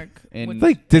park. Park. In- It's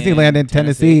like Disneyland in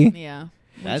Tennessee. Yeah.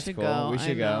 That's should cool. Go. We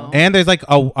should I go. know. And there's like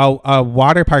a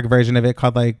water park version of it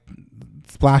called like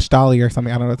Splash Dolly or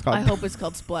something. I don't know what it's called. I hope it's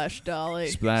called Splash Dolly.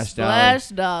 Splash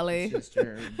Dolly. Just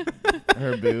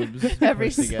her boobs Every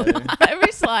pushed together.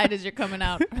 every slide as you're coming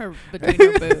out between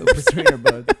her boobs. Between her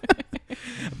boobs.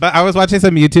 But I was watching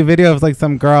some YouTube video of like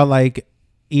some girl like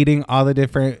eating all the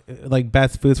different like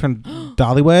best foods from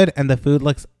Dollywood, and the food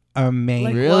looks amazing.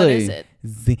 Like, Really? what is it?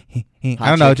 I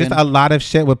don't know, just chicken? a lot of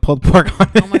shit with pulled pork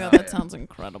on it. Oh my god, that sounds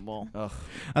incredible. Ugh.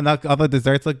 And all the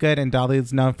desserts look good. And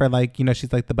Dolly's known for like,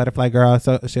 she's like the butterfly girl.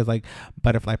 So she has like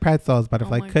butterfly pretzels,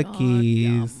 butterfly Oh my God,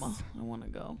 cookies. yum. I want to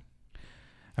go.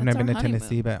 I've That's never been our to Tennessee,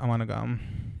 honeymoon. but I want to go.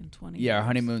 In 20 Yeah, our years.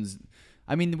 honeymoons.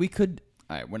 I mean, we could.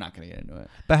 All right, we're not gonna get into it.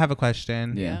 But I have a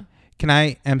question. Yeah. Can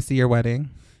I MC your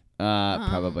wedding?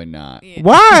 Probably not. Yeah.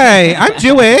 Why? I'm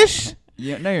Jewish.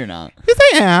 Yeah, no, you're not. Yes,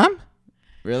 I am.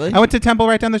 Really? I went to temple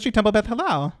right down the street, Temple Beth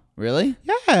Hillel. Really?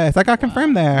 Yes, I got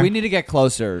confirmed there. We need to get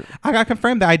closer. I got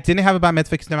confirmed that I didn't have a bat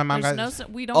mitzvah because my mom There's got.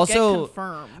 no, we don't Also- get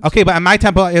confirmed. Okay, but at my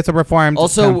temple, it's a reformed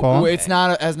Also, temple. it's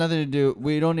not has nothing to do.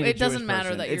 We don't need. It a doesn't Jewish matter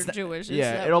person. that you're It's not- Jewish. It's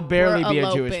Yeah, that it'll barely we're be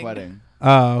a Jewish eloping. wedding.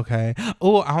 Oh, okay.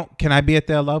 Oh, can I be at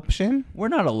the eloption? We're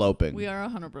not eloping. We are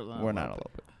 100%. We're not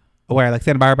eloping. Where, like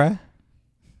Santa Barbara?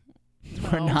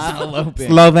 We're not eloping.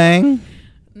 Slovang?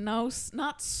 No,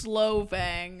 not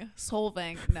Slovang.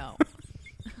 Solvang. No.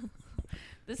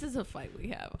 This is a fight we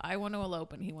have. I want to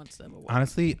elope and he wants to have a wedding.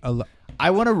 Honestly,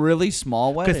 I want a really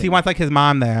small wedding. because he wants like his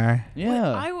mom there.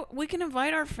 Yeah. We can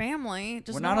invite our family.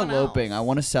 Just We're no not one eloping. else. I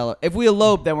want to celebrate. If we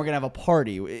elope, then we're gonna have a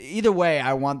party. Either way,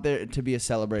 I want there to be a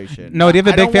celebration. No, do you have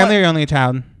a I big don't family or want- you're only a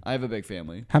child? I have a big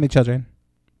family. How many children?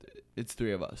 It's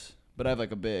 3 of us, but I have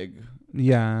like a big,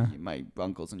 Yeah. my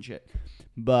uncles and shit.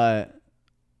 But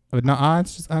With no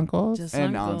aunts, just uncles? Just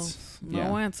And uncles. aunts. No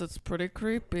Yeah. aunts. It's pretty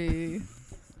creepy.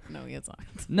 No, he has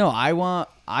aunts. no,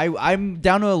 I'm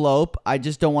down to elope. I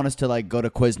just don't want us to like go to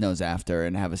Quiznos after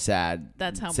and have a sad.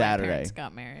 That's how Saturday. my parents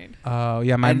got married. Oh,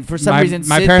 yeah. My, And for some my, reason,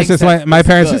 my Sid parents thinks just went. My that's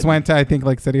parents just good. went to, I think,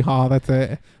 like City Hall. That's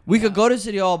it. We could go to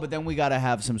City Hall, but then we gotta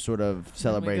have some sort of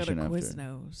celebration we go to after.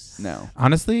 Quiznos. No.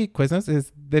 Honestly, Quiznos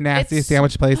is the nastiest It's-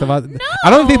 sandwich place of all. I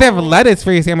don't think they have No. lettuce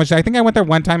for your sandwich. I think I went there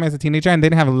one time as a teenager and they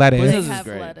didn't have lettuce. Quiznos They is have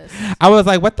great. lettuce. I was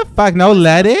like, what the fuck? No It's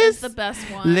lettuce? the best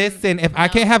one. Listen, if I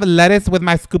No. can't have lettuce with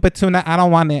my scoop of tuna, I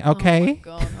don't want it, Oh my okay?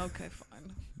 God. Okay,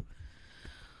 fine.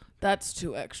 That's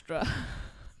too extra.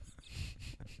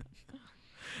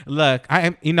 Look, I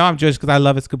am. I'm Jewish because I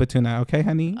love a scoop of tuna, okay,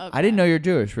 honey? I didn't know you're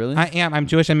Jewish. Really? I am. I'm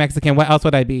Jewish and Mexican. What else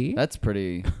would I be? That's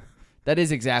pretty. That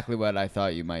is exactly what I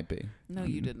thought you might be. No,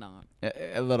 you did not.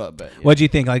 A little bit. Yeah. What'd you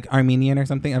think? Like Armenian or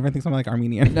something? Everyone thinks I'm like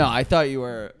Armenian. No, I thought you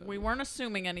were. We weren't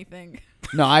assuming anything.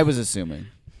 No, I was assuming.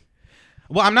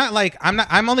 Well, I'm not.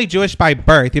 I'm only Jewish by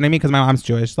birth. You know what I mean? Because my mom's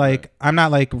Jewish. Like, Right. I'm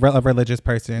not like a religious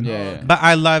person. Yeah. But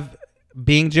I love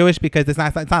being Jewish because it's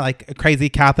not like a crazy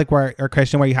Catholic or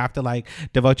Christian where you have to like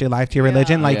devote your life to your Yeah.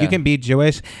 religion. Like Yeah. you can be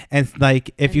Jewish and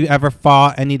like if you ever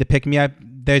fall and need to pick me up,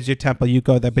 there's your temple. You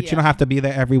go there, but you Yeah. don't have to be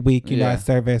there every week. You know, Yeah. at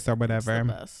service or It's whatever. the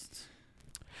best.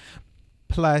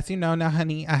 Plus, now,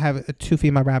 honey, I have 2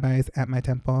 female rabbis at my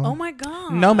temple. Oh my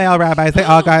God. No male rabbis. They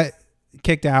all got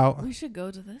kicked out We should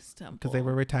go to this temple. because they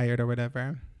were retired or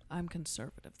whatever. I'm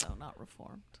conservative though, not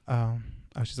reformed. Oh,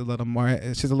 she's a little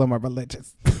more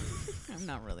religious. I'm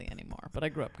not really anymore, but I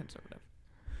grew up conservative.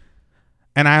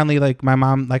 And I only like my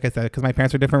mom, like I said, because my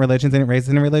parents were different religions and didn't raise us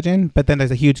in a religion. But then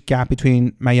there's a huge gap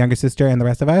between my younger sister and the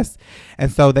rest of us. And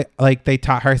so they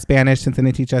taught her Spanish since they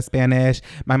didn't teach us Spanish.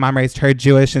 My mom raised her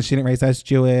Jewish and she didn't raise us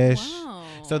Jewish. Wow.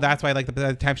 So that's why, like, by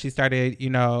the time she started,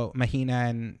 Mahina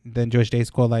and then Jewish day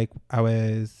school, like, I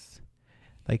was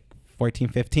like 14,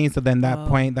 15. So then that Oh.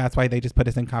 point, that's why they just put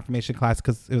us in confirmation class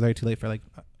because it was already too late for like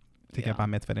to Yeah. get bar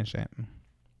mitzvah and shit.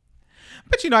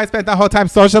 But I spent the whole time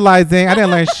socializing. I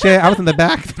didn't learn shit. I was in the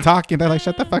back talking. They're like,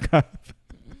 shut the fuck up.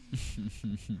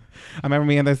 I remember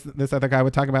me and this other guy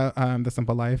would talk about the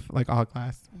simple life, like all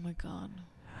class. Oh my God.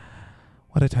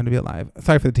 What a time to be alive.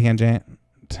 Sorry for the tangent.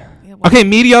 Yeah, well, Okay,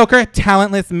 mediocre,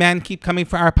 talentless men keep coming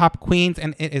for our pop queens,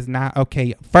 and it is not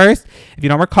okay. First, if you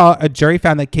don't recall, a jury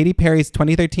found that Katy Perry's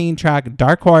 2013 track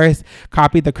Dark Horse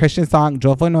copied the Christian song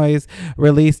Joyful Noise,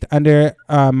 released under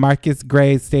Marcus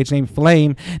Gray's stage name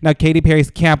Flame. Now, Katy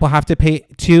Perry's camp will have to pay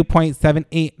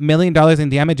 $2.78 million in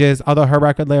damages, although her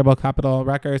record label, Capitol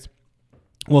Records,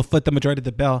 will foot the majority of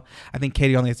the bill. I think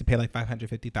Katy only has to pay like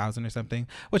 $550,000 or something,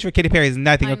 which for Katy Perry is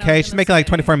nothing. I know, Okay, I was she's gonna making like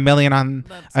say, $24 million on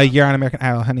that's a year on American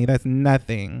Idol, honey. That's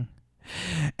nothing.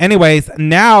 Anyways,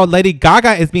 now Lady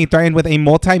Gaga is being threatened with a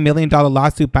multi-million-dollar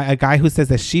lawsuit by a guy who says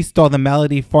that she stole the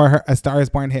melody for her A Star Is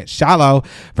Born hit Shallow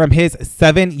from his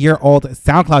 7-year-old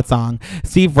SoundCloud song.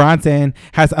 Steve Ronson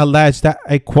has alleged that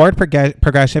a chord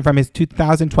progression from his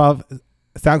 2012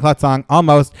 SoundCloud song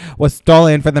Almost was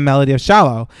stolen for the melody of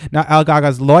Shallow. Now, El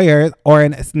Gaga's lawyer,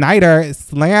 Oren Snyder,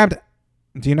 slammed...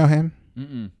 Do you know him?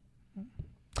 Mm-mm.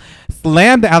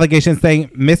 Slammed the allegation, saying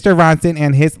Mr. Ronson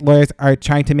and his lawyers are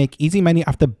trying to make easy money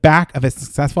off the back of a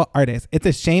successful artist. It's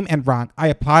a shame and wrong. I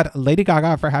applaud Lady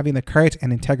Gaga for having the courage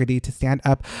and integrity to stand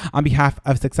up on behalf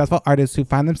of successful artists who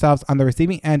find themselves on the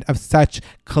receiving end of such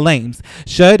claims.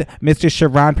 Should Mr.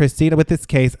 Sharon proceed with this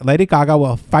case, Lady Gaga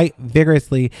will fight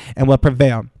vigorously and will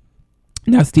prevail.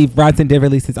 Now, Steve Ronson did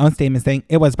release his own statement saying,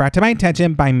 "It was brought to my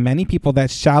attention by many people that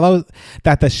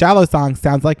the Shallow song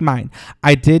sounds like mine.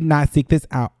 I did not seek this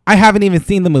out. I haven't even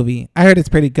seen the movie. I heard it's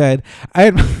pretty good.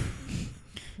 I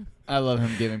love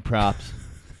him giving props.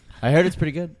 I heard it's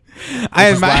pretty good.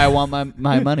 That's why I want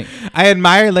my money. I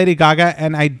admire Lady Gaga,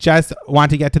 and I just want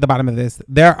to get to the bottom of this.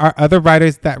 There are other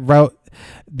writers that wrote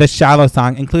the Shallow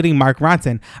song, including Mark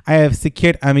Ronson. I have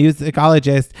secured a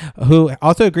musicologist who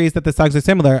also agrees that the songs are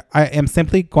similar. I am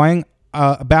simply going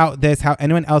about this how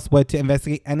anyone else would to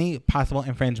investigate any possible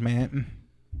infringement."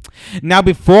 Now,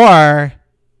 before,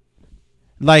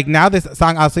 like, now this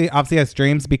song obviously has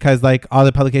streams because like all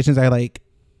the publications are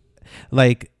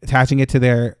like attaching it to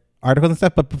their articles and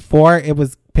stuff, but before it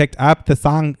was picked up, the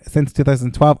song since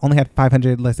 2012 only had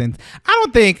 500 listens. I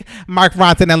don't think Mark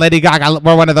Ronson and Lady Gaga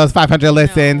were one of those 500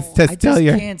 listens to steal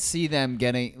your... I can't see them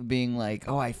being like,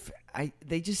 oh,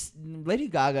 Lady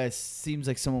Gaga seems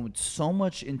like someone with so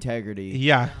much integrity.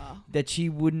 Yeah. That she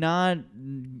would not...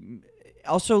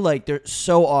 Also, like, there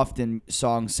so often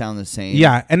songs sound the same.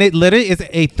 Yeah, and it literally is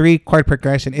a 3-chord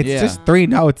progression. It's just 3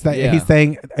 notes that he's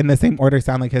saying in the same order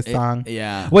sound like his song.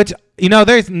 Yeah. Which, you know,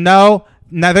 there's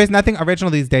nothing original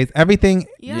these days. Everything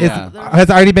has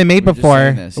already been made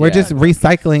before. We're just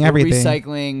recycling everything.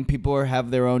 Recycling. People have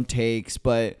their own takes,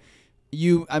 but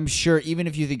I'm sure even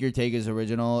if you think your take is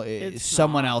original,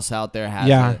 someone else out there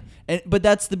has it. But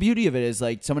that's the beauty of it, is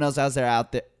like someone else has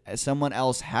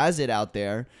it out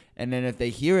there. And then if they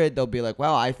hear it, they'll be like,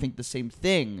 wow, I think the same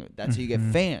thing. That's how you get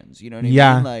fans. You know what I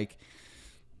mean? Like,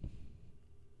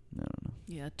 I don't know.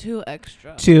 Yeah, too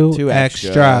extra. Too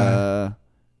extra.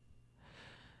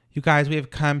 You guys, we have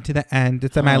come to the end.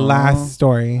 It's my last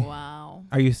story. Wow.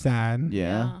 Are you sad?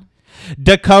 Yeah.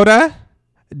 Dakota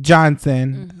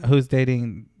Johnson, who's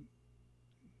dating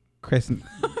Chris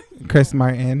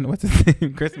Martin. What's his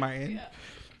name? Chris Martin? Yeah.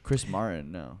 Chris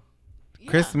Martin, no.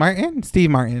 Chris Martin?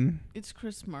 Steve Martin. It's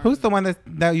Chris Martin. Who's the one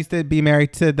that used to be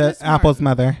married to the Chris Apple's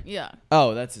Martin. mother? Yeah.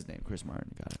 Oh, that's his name. Chris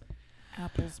Martin. Got it.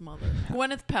 Apple's mother.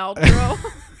 Gwyneth Paltrow.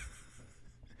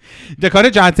 Dakota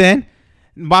Johnson,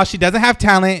 while she doesn't have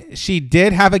talent, she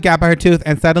did have a gap in her tooth,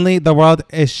 and suddenly the world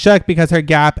is shook because her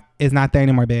gap is not there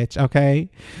anymore, bitch. Okay?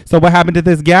 So what happened to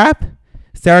this gap?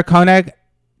 Sarah Koenig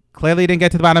clearly didn't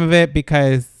get to the bottom of it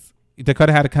because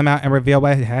Dakota had to come out and reveal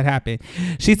what had happened.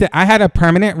 She said, "I had a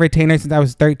permanent retainer since I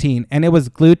was 13, and it was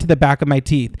glued to the back of my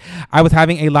teeth. I was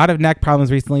having a lot of neck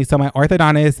problems recently, so my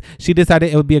orthodontist, she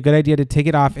decided it would be a good idea to take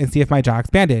it off and see if my jaw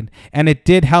expanded. And it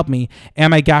did help me,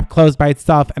 and my gap closed by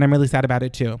itself, and I'm really sad about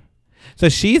it too." So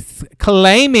she's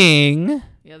claiming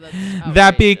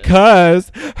that because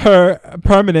her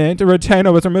permanent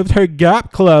retainer was removed, her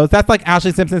gap closed. That's like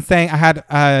Ashley Simpson saying, "I had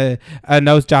a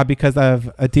nose job because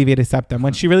of a deviated septum,"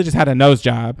 when she really just had a nose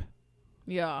job.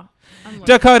 Yeah.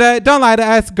 Dakota, don't lie to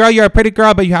us. Girl, you're a pretty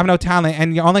girl, but you have no talent,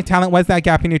 and your only talent was that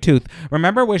gap in your tooth.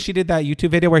 Remember when she did that YouTube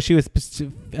video where she was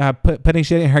putting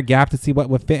shit in her gap to see what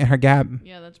would fit in her gap?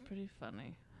 Yeah, that's pretty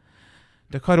funny.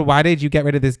 Dakota, why did you get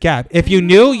rid of this gap? If you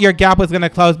knew your gap was going to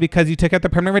close because you took out the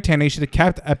permanent retainer, you should have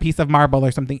kept a piece of marble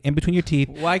or something in between your teeth.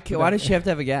 Why does she have to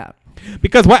have a gap?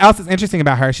 Because what else is interesting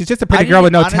about her? She's just a pretty girl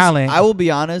with no talent. I will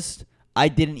be honest. I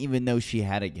didn't even know she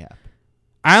had a gap.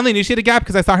 I only knew she had a gap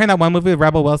because I saw her in that one movie with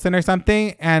Rebel Wilson or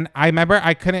something. And I remember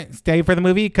I couldn't stay for the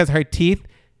movie because her teeth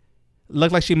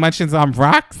looked like she munched on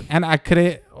rocks. And I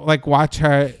couldn't like watch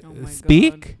her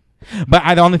speak. God.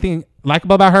 But the only thing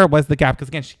likable about her was the gap. Because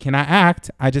again, she cannot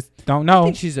act. I just don't I know.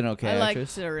 think she's an okay I liked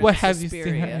actress. her in What have you seen her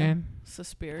Suspiria. in?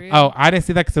 Suspiria. Oh, I didn't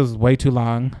see that because it was way too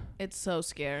long. It's so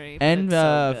scary. but And it's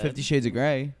so good. 50 Shades of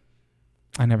Grey.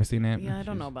 I never seen it. Yeah, I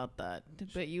don't know about that.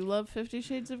 But you love 50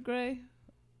 Shades of Grey?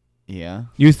 Yeah.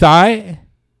 You saw it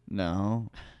No.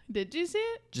 Did you see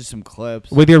it? Just some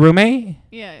clips. with your roommate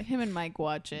Yeah, him and Mike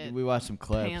watch it. We watched some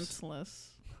clips Pantsless.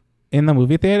 in the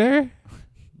movie theater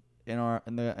in our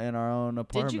own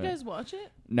apartment. Did you guys watch it?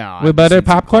 No. I've with just buttered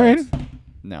seen some popcorn. clips.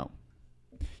 No.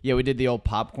 Yeah, we did the old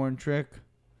popcorn trick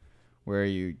where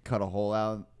you cut a hole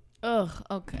out. Ugh,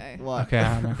 okay. What? Okay,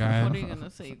 oh my What god. are you going to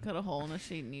say? You cut a hole in a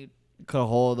sheet and you Cut a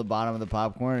hole at the bottom of the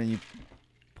popcorn and you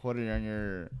put it on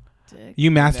your dick.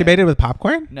 You masturbated with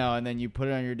popcorn? no, and then you put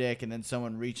it on your dick, and then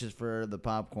someone reaches for the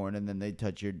popcorn, and then they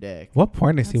touch your dick. What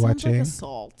porn is That he sounds watching? like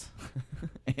assault.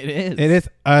 It is. It is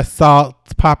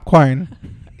assault popcorn.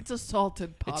 It's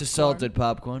assaulted popcorn. It's assaulted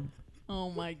popcorn,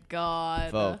 Oh my god.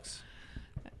 folks.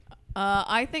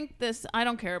 I think this. I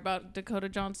don't care about Dakota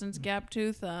Johnson's gap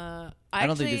tooth. I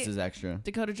don't think this is extra.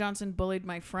 Dakota Johnson bullied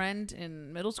my friend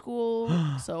in middle school,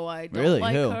 so I don't Really?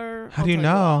 like Who? her. How I'll do you tell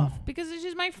know? off. Because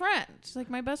she's my friend. She's like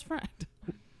my best friend.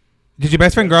 Did your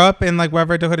best friend grow up in like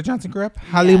wherever Dakota Johnson grew up?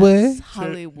 Hollywood? Yes,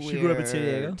 Hollywood. she grew up in San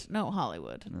Diego? No,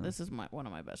 Hollywood. This is one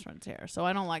of my best friends here. So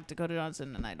I don't like Dakota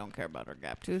Johnson, and I don't care about her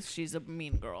gap tooth. She's a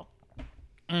mean girl.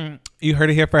 You heard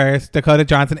it here first. Dakota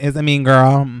Johnson is a mean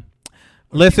girl.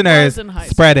 Listeners, in high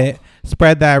spread it.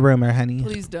 Spread that rumor, honey.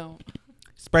 Please don't.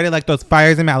 Spread it like those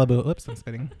fires in Malibu. Oops, I'm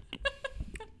spitting.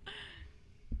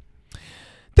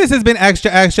 This has been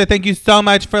Extra Extra. Thank you so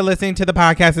much for listening to the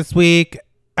podcast this week.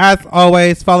 As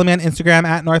always, follow me on Instagram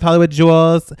at North Hollywood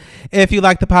Jewels. If you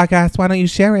like the podcast, why don't you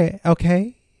share it?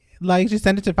 Okay. Like, just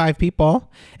send it to 5 people.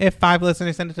 If 5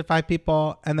 listeners send it to 5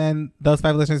 people, and then those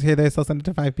 5 listeners hear this, they'll send it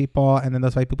to 5 people, and then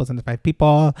those 5 people send it to 5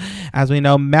 people. As we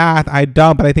know, math, I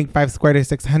don't, but I think 5 squared is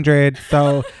 600.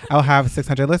 So I'll have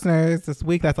 600 listeners this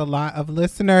week. That's a lot of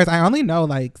listeners. I only know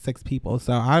like 6 people.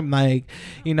 So I'm like,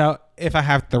 you know, if I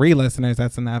have 3 listeners,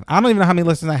 that's enough. I don't even know how many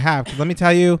listeners I have. Because let me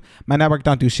tell you, my network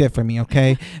don't do shit for me,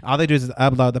 okay? All they do is just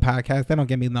upload the podcast. They don't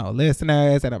give me no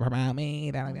listeners. They don't promote me.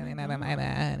 They don't give me none of my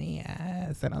money.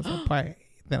 Yes. They don't support.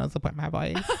 They don't support my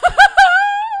voice.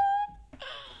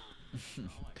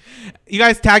 You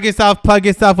guys tag yourself, plug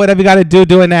yourself, whatever you got to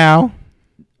do it now.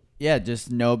 Yeah,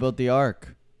 just know about the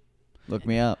Ark. Look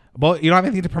me up. Well, you don't have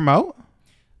anything to promote?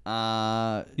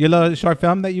 Your little short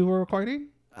film that you were recording?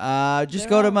 Just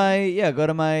go to my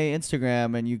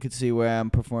Instagram and you could see where I'm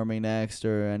performing next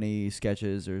or any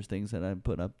sketches or things that I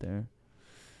put up there.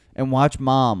 And watch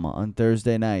Mom on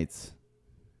Thursday nights.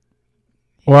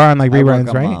 Or on like I work reruns,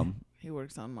 on right? Mom. He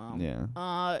works on Mom.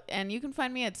 Yeah. And you can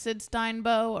find me at Sid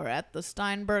Steinbow or at the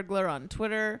Steinbergler on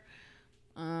Twitter.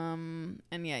 And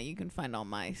yeah, you can find all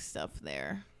my stuff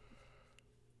there.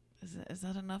 Is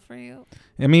that enough for you?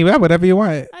 I mean, yeah, whatever you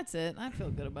want. That's it. I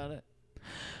feel good about it.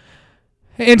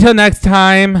 Until next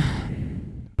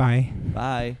time, bye.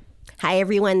 Bye. Hi,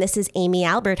 everyone. This is Amy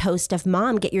Albert, host of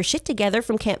Mom, Get Your Shit Together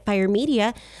from Campfire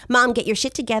Media. Mom, Get Your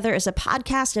Shit Together is a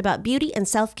podcast about beauty and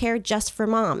self-care just for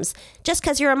moms. Just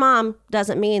because you're a mom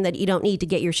doesn't mean that you don't need to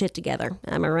get your shit together.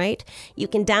 Am I right? You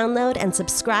can download and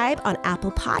subscribe on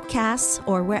Apple Podcasts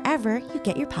or wherever you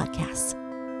get your podcasts.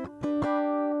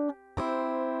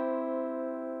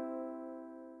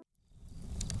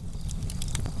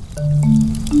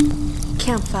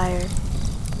 Campfire.